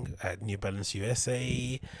hiring at New Balance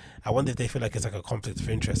USA. I wonder if they feel like it's like a conflict of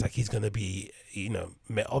interest. Like he's going to be,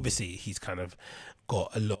 obviously he's kind of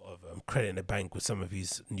got a lot of credit in the bank with some of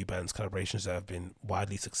his New Balance collaborations that have been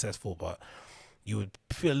widely successful, but you would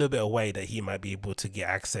feel a little bit away that he might be able to get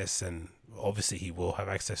access, and obviously he will have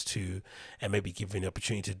access to, and maybe given the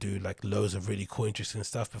opportunity to do like loads of really cool interesting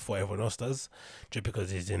stuff before everyone else does, just because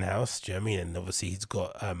he's in-house. Do you know what I mean? And obviously he's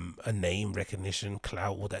got a name recognition,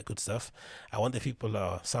 clout, all that good stuff. I wonder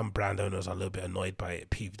if some brand owners are a little bit annoyed by it,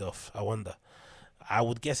 peeved off. I wonder. I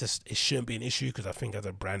would guess it shouldn't be an issue, because I think as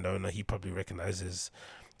a brand owner he probably recognizes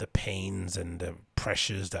the pains and the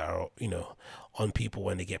pressures that are on people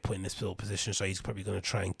when they get put in this little position. So he's probably going to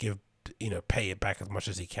try and pay it back as much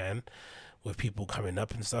as he can with people coming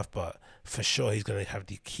up and stuff. But for sure he's going to have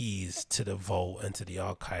the keys to the vault and to the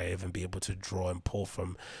archive and be able to draw and pull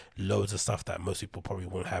from loads of stuff that most people probably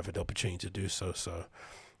won't have the opportunity to do. So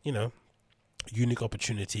unique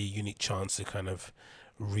opportunity, unique chance to kind of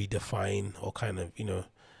redefine or kind of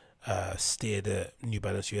steer the New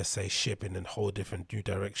Balance USA ship in a whole different new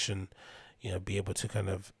direction. Be able to kind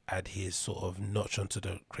of add his sort of notch onto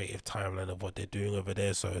the creative timeline of what they're doing over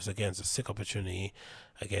there. So it's a sick opportunity.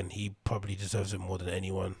 Again, he probably deserves it more than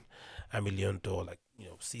anyone. A million dollar, like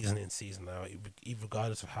season in, season out,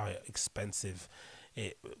 regardless of how expensive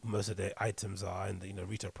most of the items are, and the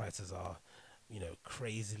retail prices are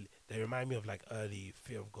crazy. They remind me of like early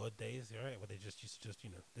Fear of God days, right? Where they just used to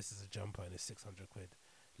this is a jumper and it's 600 quid.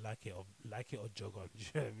 Like it or jog on. Do you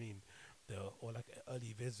know what I mean? Or like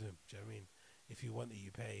early Vism. Do you know what I mean? If you want it,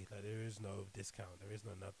 you pay. Like there is no discount. There is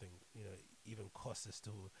no nothing. Even cost is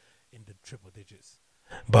still in the triple digits.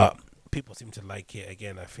 But people seem to like it.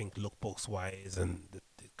 Again, I think lookbooks wise and the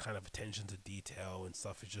kind of attention to detail and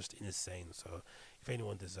stuff is just insane. So if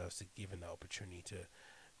anyone deserves to give an opportunity to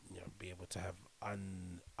be able to have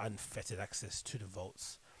unfettered access to the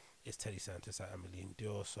vaults, it's Teddy Santis at Amélie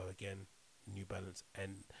Dior. So again, New Balance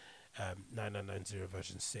and 9990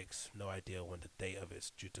 version 6. No idea when the date of it's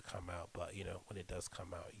due to come out, but when it does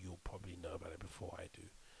come out, you'll probably know about it before I do.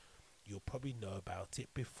 you'll probably know about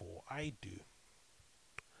it before I do.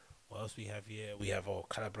 What else we have here? We have our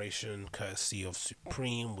collaboration courtesy of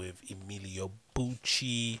Supreme with Emilio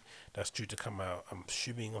Pucci. That's due to come out, I'm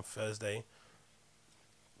assuming, on Thursday.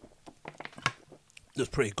 Looks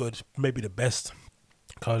pretty good. Maybe the best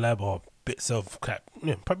collab or bits of crap.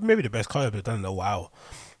 Yeah, probably maybe the best collab I've done in a while.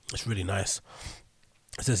 It's really nice.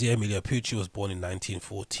 It says here Emilio Pucci was born in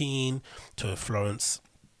 1914 to Florence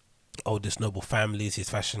oldest noble families. His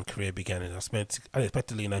fashion career began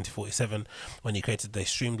unexpectedly in 1947 when he created a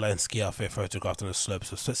streamlined ski outfit photographed on the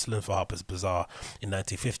slopes of Switzerland for Harper's Bazaar. In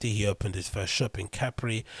 1950, he opened his first shop in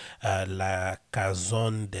Capri, La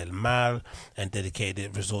Casone del Mar, and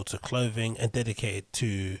dedicated resort to clothing and dedicated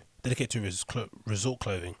to resort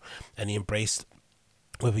clothing, and he embraced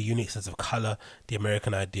with a unique sense of colour the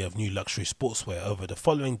American idea of new luxury sportswear. Over the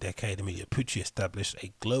following decade, Emilio Pucci established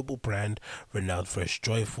a global brand renowned for its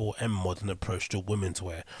joyful and modern approach to women's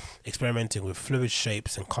wear. Experimenting with fluid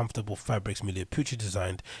shapes and comfortable fabrics, Emilio Pucci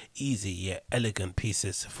designed easy yet elegant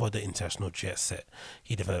pieces for the international jet set.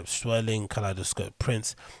 He developed swirling kaleidoscope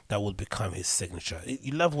prints that would become his signature.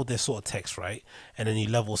 You love all this sort of text, right? And then you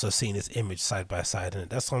love also seeing this image side by side, and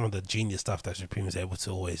that's some of the genius stuff that Supreme is able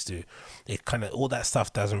to always do. It kind of, all that stuff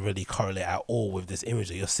doesn't really correlate at all with this image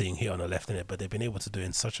that you're seeing here on the left in it, but they've been able to do it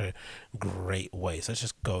in such a great way. So let's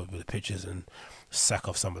just go over the pictures and sack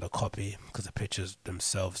off some of the copy, because the pictures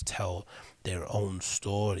themselves tell their own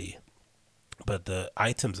story. But the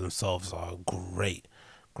items themselves are great.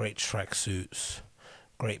 Great tracksuits,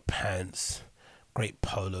 great pants, great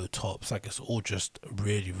polo tops. Like, it's all just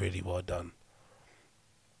really, really well done.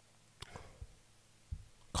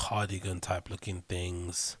 Cardigan type looking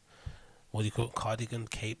things. What do you call it? Cardigan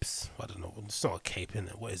capes? I don't know. It's not a cape, in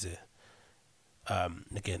it. What is it?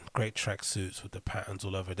 Again, great tracksuits with the patterns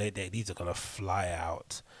all over. These are gonna fly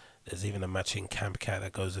out. There's even a matching camp cat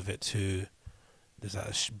that goes with it too. There's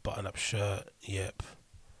that button-up shirt. Yep.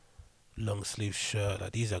 Long sleeve shirt.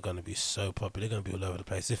 Like, these are gonna be so popular. They're gonna be all over the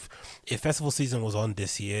place. If festival season was on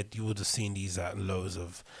this year, you would have seen these at loads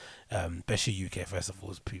of, especially UK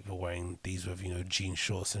festivals. People wearing these with, you know, jean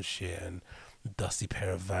shorts and shit, and dusty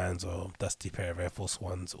pair of Vans or dusty pair of Air Force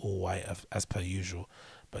Ones, all white as per usual.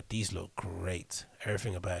 But these look great.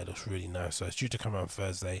 Everything about it looks really nice. So it's due to come out on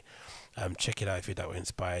Thursday. Check it out if you're that way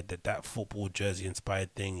inspired. That football jersey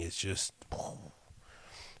inspired thing is just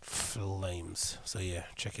flames. So yeah,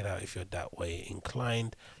 check it out if you're that way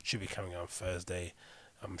inclined. Should be coming out on Thursday.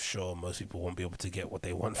 I'm sure most people won't be able to get what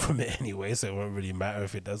they want from it anyway, so it won't really matter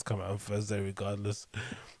if it does come out on Thursday regardless.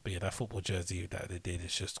 But yeah, that football jersey that they did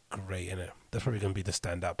is just great, innit? That's probably going to be the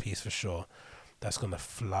standout piece for sure. That's going to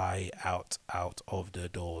fly out of the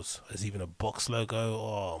doors. There's even a box logo.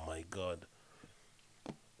 Oh my god.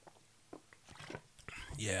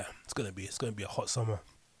 Yeah, it's going to be a hot summer.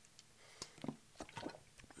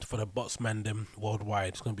 For the bots mandem worldwide,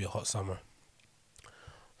 it's going to be a hot summer.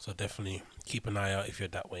 So definitely keep an eye out if you're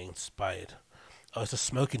that way inspired. Oh, it's a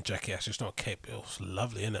smoking jacket. Actually, it's not a cape. It was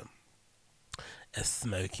lovely, isn't it? A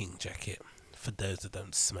smoking jacket for those that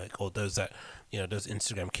don't smoke, or those that, you know, those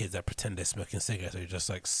Instagram kids that pretend they're smoking cigarettes. So you're just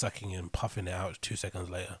like sucking and puffing it out 2 seconds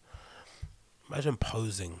later. Imagine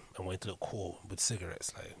posing and wanting to look cool with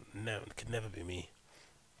cigarettes. Like, no, it could never be me.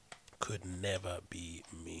 Could never be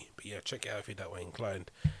me. But yeah, check it out if you're that way inclined.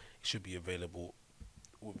 It should be available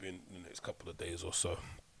within the next couple of days or so.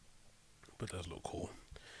 But it does look cool.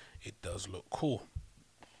 It does look cool.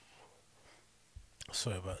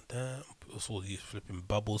 Sorry about that. It's all these flipping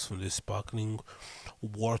bubbles from this sparkling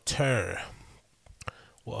water.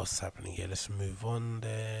 What else is happening here? Let's move on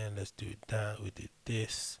there. Let's do that. We did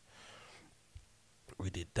this. We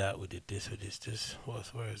did that. We did this. We did this.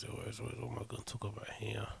 Where is it? What am I going to talk about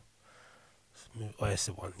here? Let's move. Oh, that's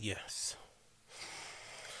the one. Yes.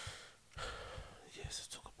 Let's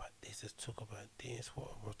talk about this. Let's talk about this.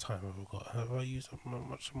 What time have we got? Have I used up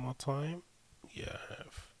much more time? Yeah, I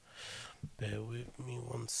have. Bear with me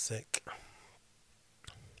 1 sec.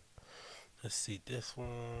 Let's see this one.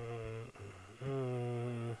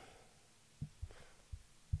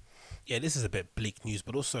 Yeah, this is a bit bleak news,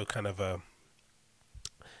 but also kind of a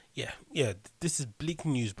yeah, this is bleak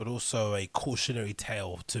news, but also a cautionary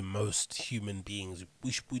tale to most human beings.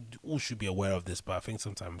 We all should be aware of this, but I think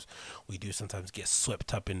sometimes we do get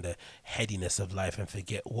swept up in the headiness of life and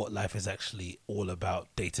forget what life is actually all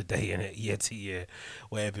about day to day and year to year,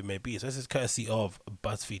 wherever it may be. So this is courtesy of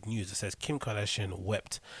BuzzFeed News. It says Kim Kardashian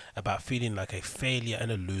wept about feeling like a failure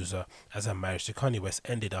and a loser as her marriage to Kanye West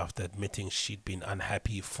ended after admitting she'd been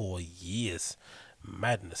unhappy for years.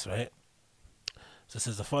 Madness, right? So it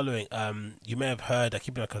says the following. You may have heard that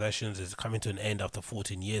Keeping Up with the Kardashians is coming to an end after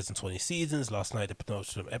 14 years and 20 seasons. Last night, the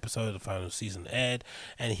penultimate episode of the final season aired,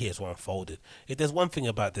 and here's what unfolded. If there's one thing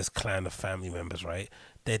about this clan of family members, right,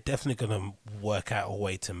 they're definitely going to work out a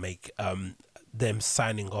way to make them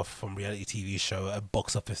signing off from reality TV show a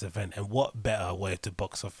box office event. And what better way to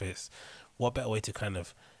box office? What better way to kind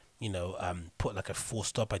of, put like a full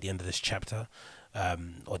stop at the end of this chapter,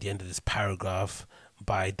 or the end of this paragraph,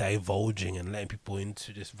 by divulging and letting people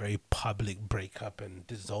into this very public breakup and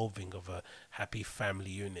dissolving of a happy family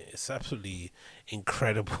unit. It's absolutely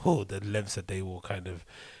incredible the lengths that they will kind of,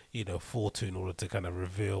 fall to in order to kind of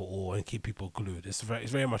reveal all and keep people glued. It's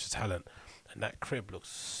very much a talent, and that crib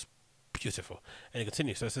looks beautiful. And it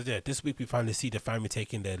continues. So it says, this week we finally see the family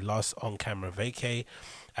taking their last on-camera vacay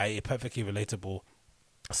at a perfectly relatable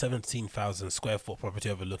 17,000 square foot property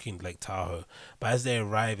overlooking Lake Tahoe. But as they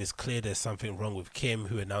arrive, it's clear there's something wrong with Kim,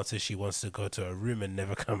 who announces she wants to go to her room and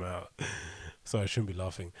never come out. So I shouldn't be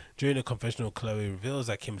laughing. During the confessional, Chloe reveals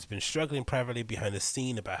that Kim's been struggling privately behind the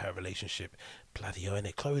scene about her relationship. Bloody hell,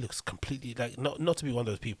 innit? Chloe looks completely like, not to be one of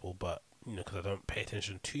those people, but because I don't pay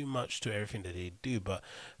attention too much to everything that they do, but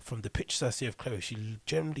from the pictures I see of Chloe, she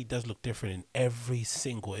generally does look different in every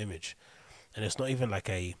single image. And it's not even like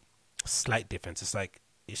a slight difference. It's like,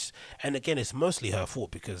 and again, it's mostly her fault,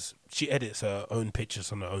 because she edits her own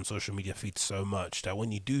pictures on her own social media feed so much that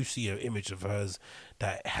when you do see an image of hers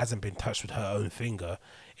that hasn't been touched with her own finger,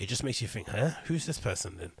 it just makes you think, who's this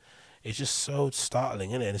person then? It's just so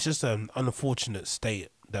startling, isn't it? And it's just an unfortunate state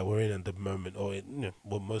that we're in at the moment, or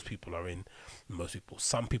what most people are in.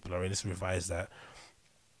 Some people are in. Let's revise that.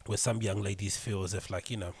 Where some young ladies feel as if, like,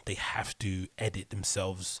 they have to edit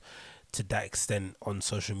themselves to that extent on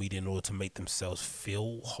social media in order to make themselves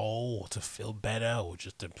feel whole, or to feel better, or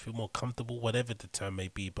just to feel more comfortable, whatever the term may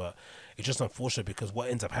be. But it's just unfortunate, because what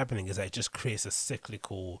ends up happening is that it just creates a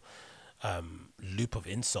cyclical loop of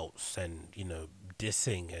insults and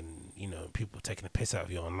dissing, and people taking the piss out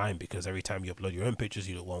of you online, because every time you upload your own pictures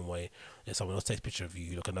you look one way, and someone else takes a picture of you,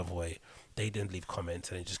 you look another way. They then leave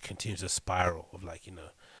comments, and it just continues a spiral of, like,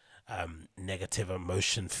 negative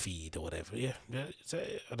emotion feed or whatever.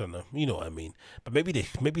 I don't know, you know what I mean. But maybe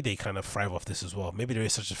they kind of thrive off this as well. Maybe there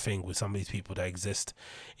is such a thing with some of these people that exist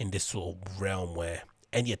in this sort of realm where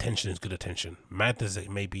any attention is good attention. Mad as it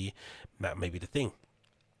may be, that may be the thing.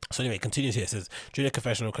 So anyway, it continues here. It says, during the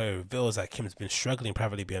confessional, Chloe reveals that Kim's been struggling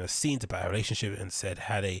privately behind the scenes about her relationship, and said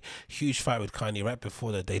had a huge fight with Kanye right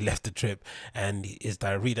before they left the trip, and is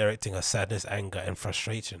redirecting her sadness, anger, and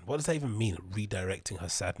frustration. What does that even mean, redirecting her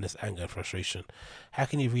sadness, anger, and frustration? How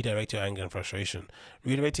can you redirect your anger and frustration?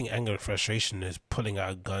 Redirecting anger and frustration is pulling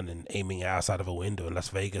out a gun and aiming it outside of a window in Las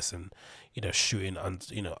Vegas and, shooting,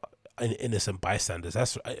 innocent bystanders.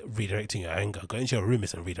 That's redirecting your anger. Going to your room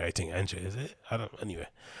isn't redirecting anger, is it? I don't. Anyway,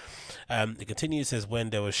 it continues. Says, when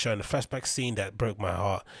there was shown a flashback scene that broke my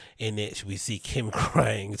heart. In it, we see Kim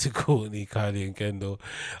crying to Courtney, Kylie, and Kendall.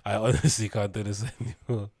 I honestly can't do this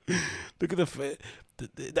anymore. Look at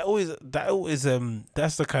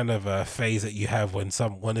that's the kind of phase that you have when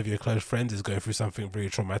one of your close friends is going through something very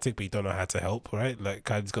traumatic, but you don't know how to help, right? Like,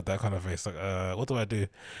 Kylie's got that kind of face, like, what do I do?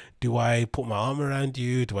 Do I put my arm around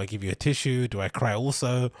you? Do I give you a tissue? Do I cry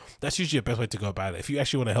also? That's usually the best way to go about it. If you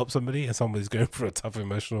actually want to help somebody and somebody's going through a tough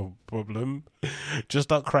emotional problem, just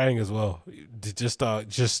start crying as well. Just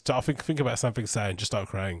start think about something sad and just start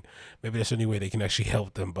crying. Maybe that's the only way they can actually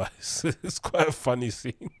help them. But it's quite a funny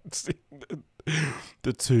scene.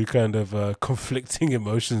 The two kind of conflicting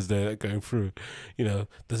emotions they're going through.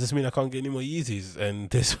 Does this mean I can't get any more Yeezys?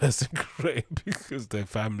 And this person crying because their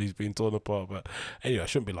family's being torn apart. But anyway, I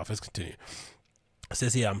shouldn't be laughing. Let's continue. It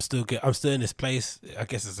says here, I'm still in this place. I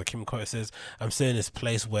guess it's a Kim quote. It says, I'm still in this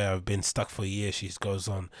place where I've been stuck for a year. She goes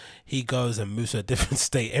on. He goes and moves to a different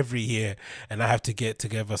state every year, and I have to get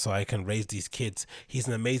together so I can raise these kids. He's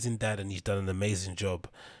an amazing dad, and he's done an amazing job.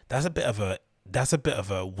 That's a bit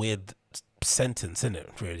of a weird sentence, isn't it?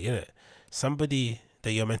 Really, isn't it? Somebody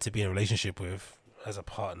that you're meant to be in a relationship with as a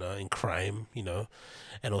partner in crime,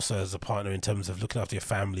 and also as a partner in terms of looking after your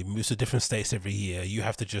family, moves to different states every year. You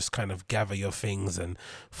have to just kind of gather your things and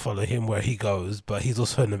follow him where he goes, but he's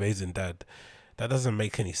also an amazing dad. That doesn't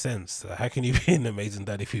make any sense. How can you be an amazing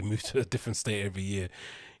dad if you move to a different state every year?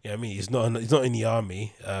 I mean, he's not in the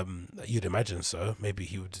army. You'd imagine so. Maybe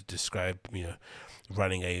he would describe,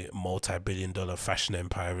 running a multi-billion-dollar fashion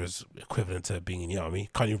empire as equivalent to being in the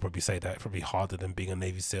army. Can't even probably say that. Probably harder than being a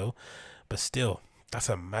Navy SEAL, but still, that's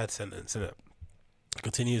a mad sentence, isn't it?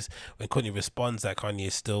 Continues, when Courtney responds that Kanye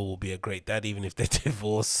still will be a great dad even if they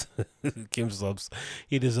divorce. Kim sobs,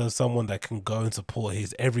 he deserves someone that can go and support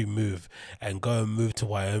his every move and go and move to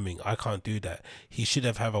Wyoming. I can't do that. He should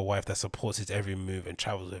have a wife that supports his every move and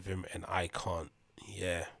travels with him, and I can't.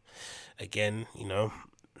 Yeah, again,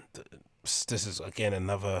 this is again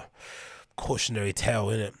another cautionary tale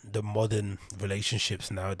in it. The modern relationships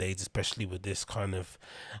nowadays, especially with this kind of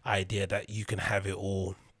idea that you can have it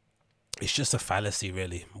all, it's just a fallacy,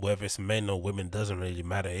 really. Whether it's men or women doesn't really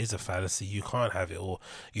matter. It is a fallacy. You can't have it all.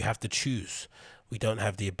 You have to choose. We don't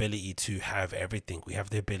have the ability to have everything. We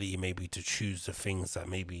have the ability maybe to choose the things that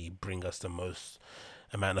maybe bring us the most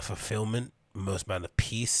amount of fulfillment, most amount of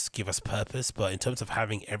peace, give us purpose. But in terms of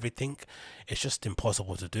having everything, it's just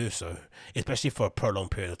impossible to do so, especially for a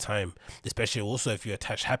prolonged period of time, especially also if you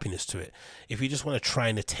attach happiness to it. If you just want to try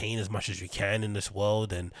and attain as much as you can in this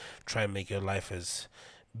world and try and make your life as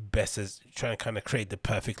best as, trying to kind of create the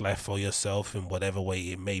perfect life for yourself in whatever way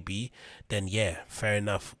it may be, then yeah, fair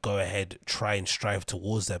enough, go ahead, try and strive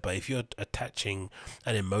towards that. But if you're attaching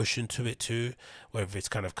an emotion to it too, whether it's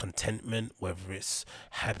kind of contentment, whether it's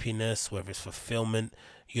happiness, whether it's fulfillment,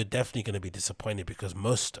 you're definitely going to be disappointed, because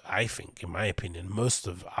I think, in my opinion, most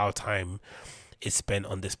of our time is spent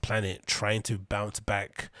on this planet trying to bounce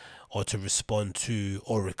back or to respond to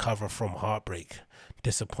or recover from heartbreak,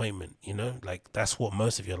 disappointment, like that's what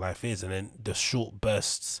most of your life is. And then the short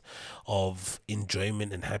bursts of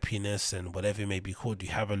enjoyment and happiness and whatever it may be called you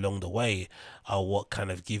have along the way are what kind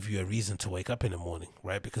of give you a reason to wake up in the morning,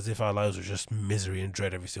 right? Because if our lives were just misery and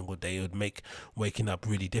dread every single day, it would make waking up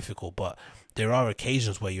really difficult. But there are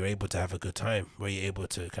occasions where you're able to have a good time, where you're able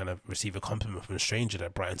to kind of receive a compliment from a stranger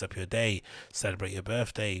that brightens up your day, celebrate your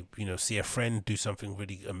birthday, see a friend do something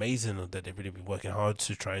really amazing or that they've really been working hard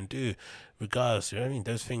to try and do. Regardless,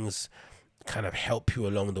 those things kind of help you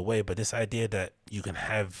along the way. But this idea that you can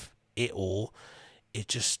have it all, it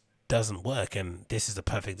just doesn't work. And this is the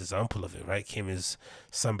perfect example of it, right? Kim is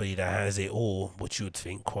somebody that has it all, what you would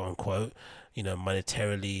think, quote unquote,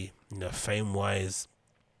 monetarily, fame wise,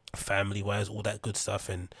 family wise, all that good stuff.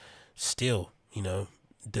 And still,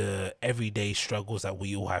 the everyday struggles that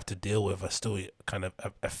we all have to deal with are still kind of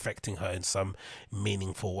affecting her in some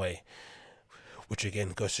meaningful way, which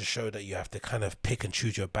again goes to show that you have to kind of pick and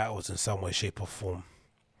choose your battles in some way, shape or form.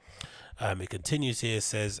 It continues here, it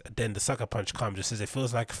says, then the sucker punch comes. It says, it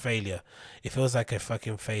feels like a failure. It feels like a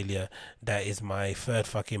fucking failure. That is my third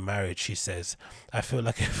fucking marriage, she says. I feel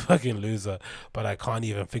like a fucking loser, but I can't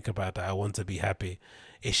even think about that. I want to be happy.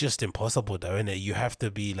 It's just impossible though, isn't it? You have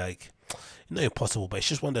to be like, not impossible, but it's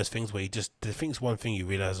just one of those things where one thing you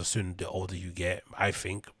realize as soon the older you get, I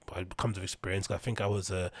think, it comes with experience. I think I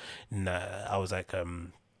was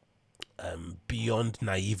beyond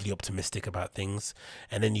naively optimistic about things,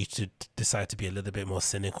 and then you should decide to be a little bit more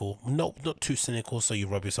cynical, not too cynical, so you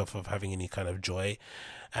rob yourself of having any kind of joy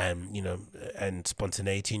and and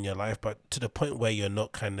spontaneity in your life, but to the point where you're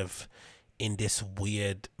not kind of in this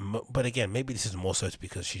weird, but again, maybe this is more so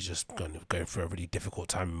because she's just going through a really difficult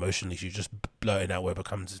time emotionally. She's just blurting out whatever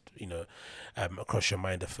comes across your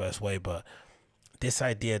mind the first way. But this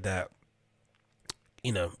idea that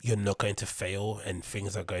you're not going to fail and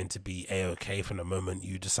things are going to be a-okay from the moment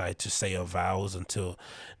you decide to say your vows until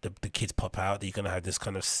the kids pop out, that you're going to have this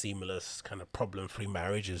kind of seamless kind of problem-free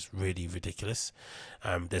marriage is really ridiculous.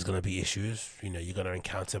 There's going to be issues, you're going to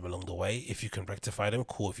encounter them along the way. If you can rectify them,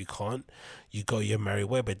 cool. If you can't, you go your merry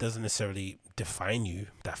way. But it doesn't necessarily define you,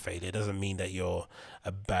 that failure. It doesn't mean that you're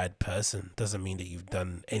a bad person. It doesn't mean that you've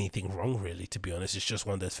done anything wrong, really, to be honest. It's just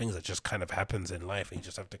one of those things that just kind of happens in life, and you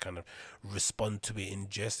just have to kind of respond to it in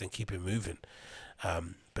jest and keep it moving.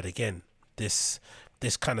 But again, this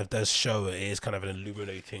kind of does show, it is kind of an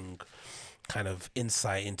illuminating kind of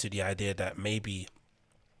insight into the idea that maybe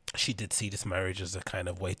she did see this marriage as a kind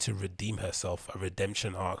of way to redeem herself, a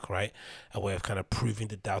redemption arc, right? A way of kind of proving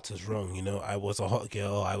the doubters wrong. I was a hot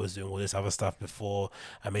girl, I was doing all this other stuff before,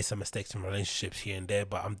 I made some mistakes in relationships here and there,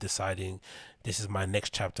 but I'm deciding this is my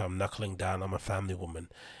next chapter. I'm knuckling down, I'm a family woman.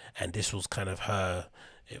 And this was kind of her,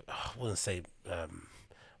 I wouldn't say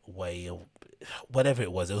way, or whatever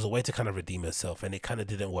it was a way to kind of redeem herself, and it kind of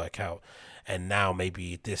didn't work out. And now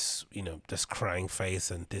maybe this this crying face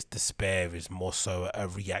and this despair is more so a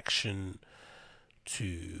reaction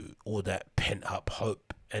to all that pent up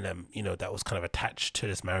hope and that was kind of attached to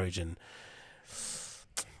this marriage. And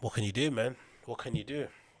what can you do, man? What can you do?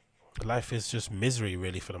 Life is just misery,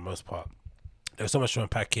 really, for the most part. There's so much to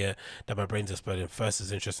unpack here that my brain's exploding. First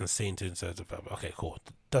is interesting seeing to okay, cool,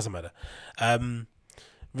 doesn't matter.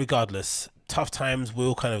 Regardless, tough times,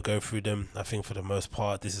 we'll kind of go through them. I think for the most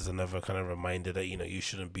part, this is another kind of reminder that, you know, you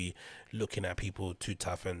shouldn't be looking at people too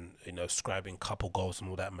tough and, you know, scribing couple goals and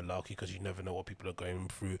all that malarkey, because you never know what people are going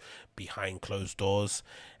through behind closed doors.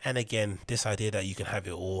 And again, this idea that you can have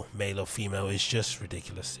it all, male or female, is just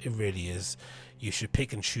ridiculous. It really is. You should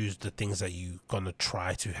pick and choose the things that you're gonna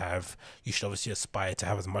try to have. You should obviously aspire to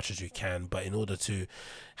have as much as you can, but in order to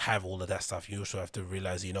have all of that stuff, you also have to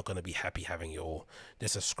realize you're not going to be happy having it all.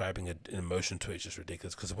 Just ascribing an emotion to it is just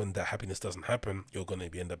ridiculous, because when that happiness doesn't happen, you're going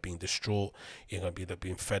to end up being distraught, you're going to end up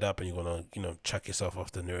being fed up, and you're going to, you know, chuck yourself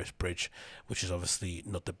off the nearest bridge, which is obviously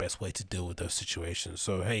not the best way to deal with those situations.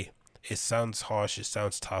 So hey, it sounds harsh, it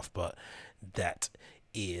sounds tough, but that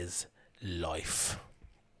is life.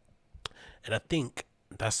 And I think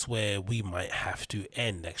that's where we might have to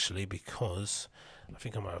end, actually, because I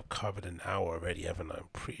think I might have covered an hour already, haven't I? I'm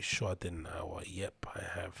pretty sure I did an hour. Yep, I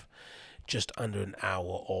have just under an hour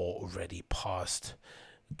already passed.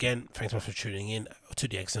 Again, thanks so much for tuning in to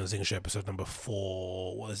the AgostinhoZinga Show, episode number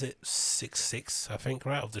 4, what is it, 66, I think,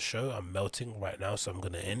 right, of the show. I'm melting right now, so I'm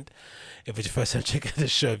going to end. If it's your first time checking the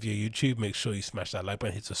show via YouTube, make sure you smash that like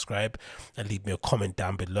button, hit subscribe, and leave me a comment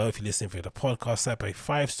down below. If you're listening via the podcast app, a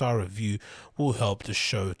 5-star review will help the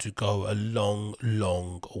show to go a long,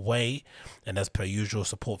 long way. And as per usual,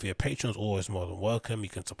 support via Patreon is always more than welcome. You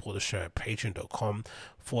can support the show at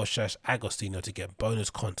patreon.com/Agostino to get bonus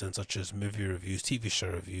content such as movie reviews, TV show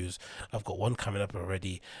reviews. I've got one coming up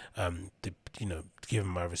already, giving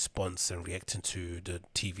my response and reacting to the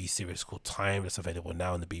TV series called Time that's available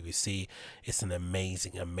now on the BBC. It's an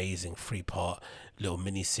amazing 3-part little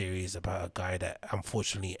mini series about a guy that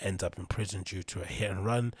unfortunately ends up in prison due to a hit and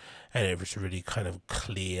run, and it was really kind of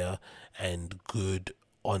clear and good,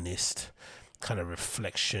 honest kind of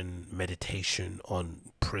reflection, meditation on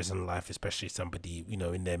prison life, especially somebody, you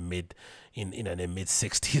know, in their mid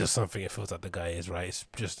 60s or something. It feels like the guy is, right? It's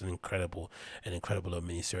just an incredible little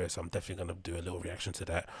mini series. So I'm definitely going to do a little reaction to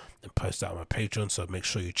that and post that on my Patreon, so make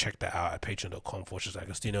sure you check that out at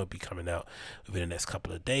patreon.com/Agostino. It'll be coming out within the next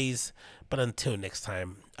couple of days. But until next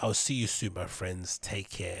time, I'll see you soon, my friends.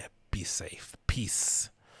 Take care, be safe,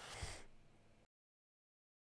 peace.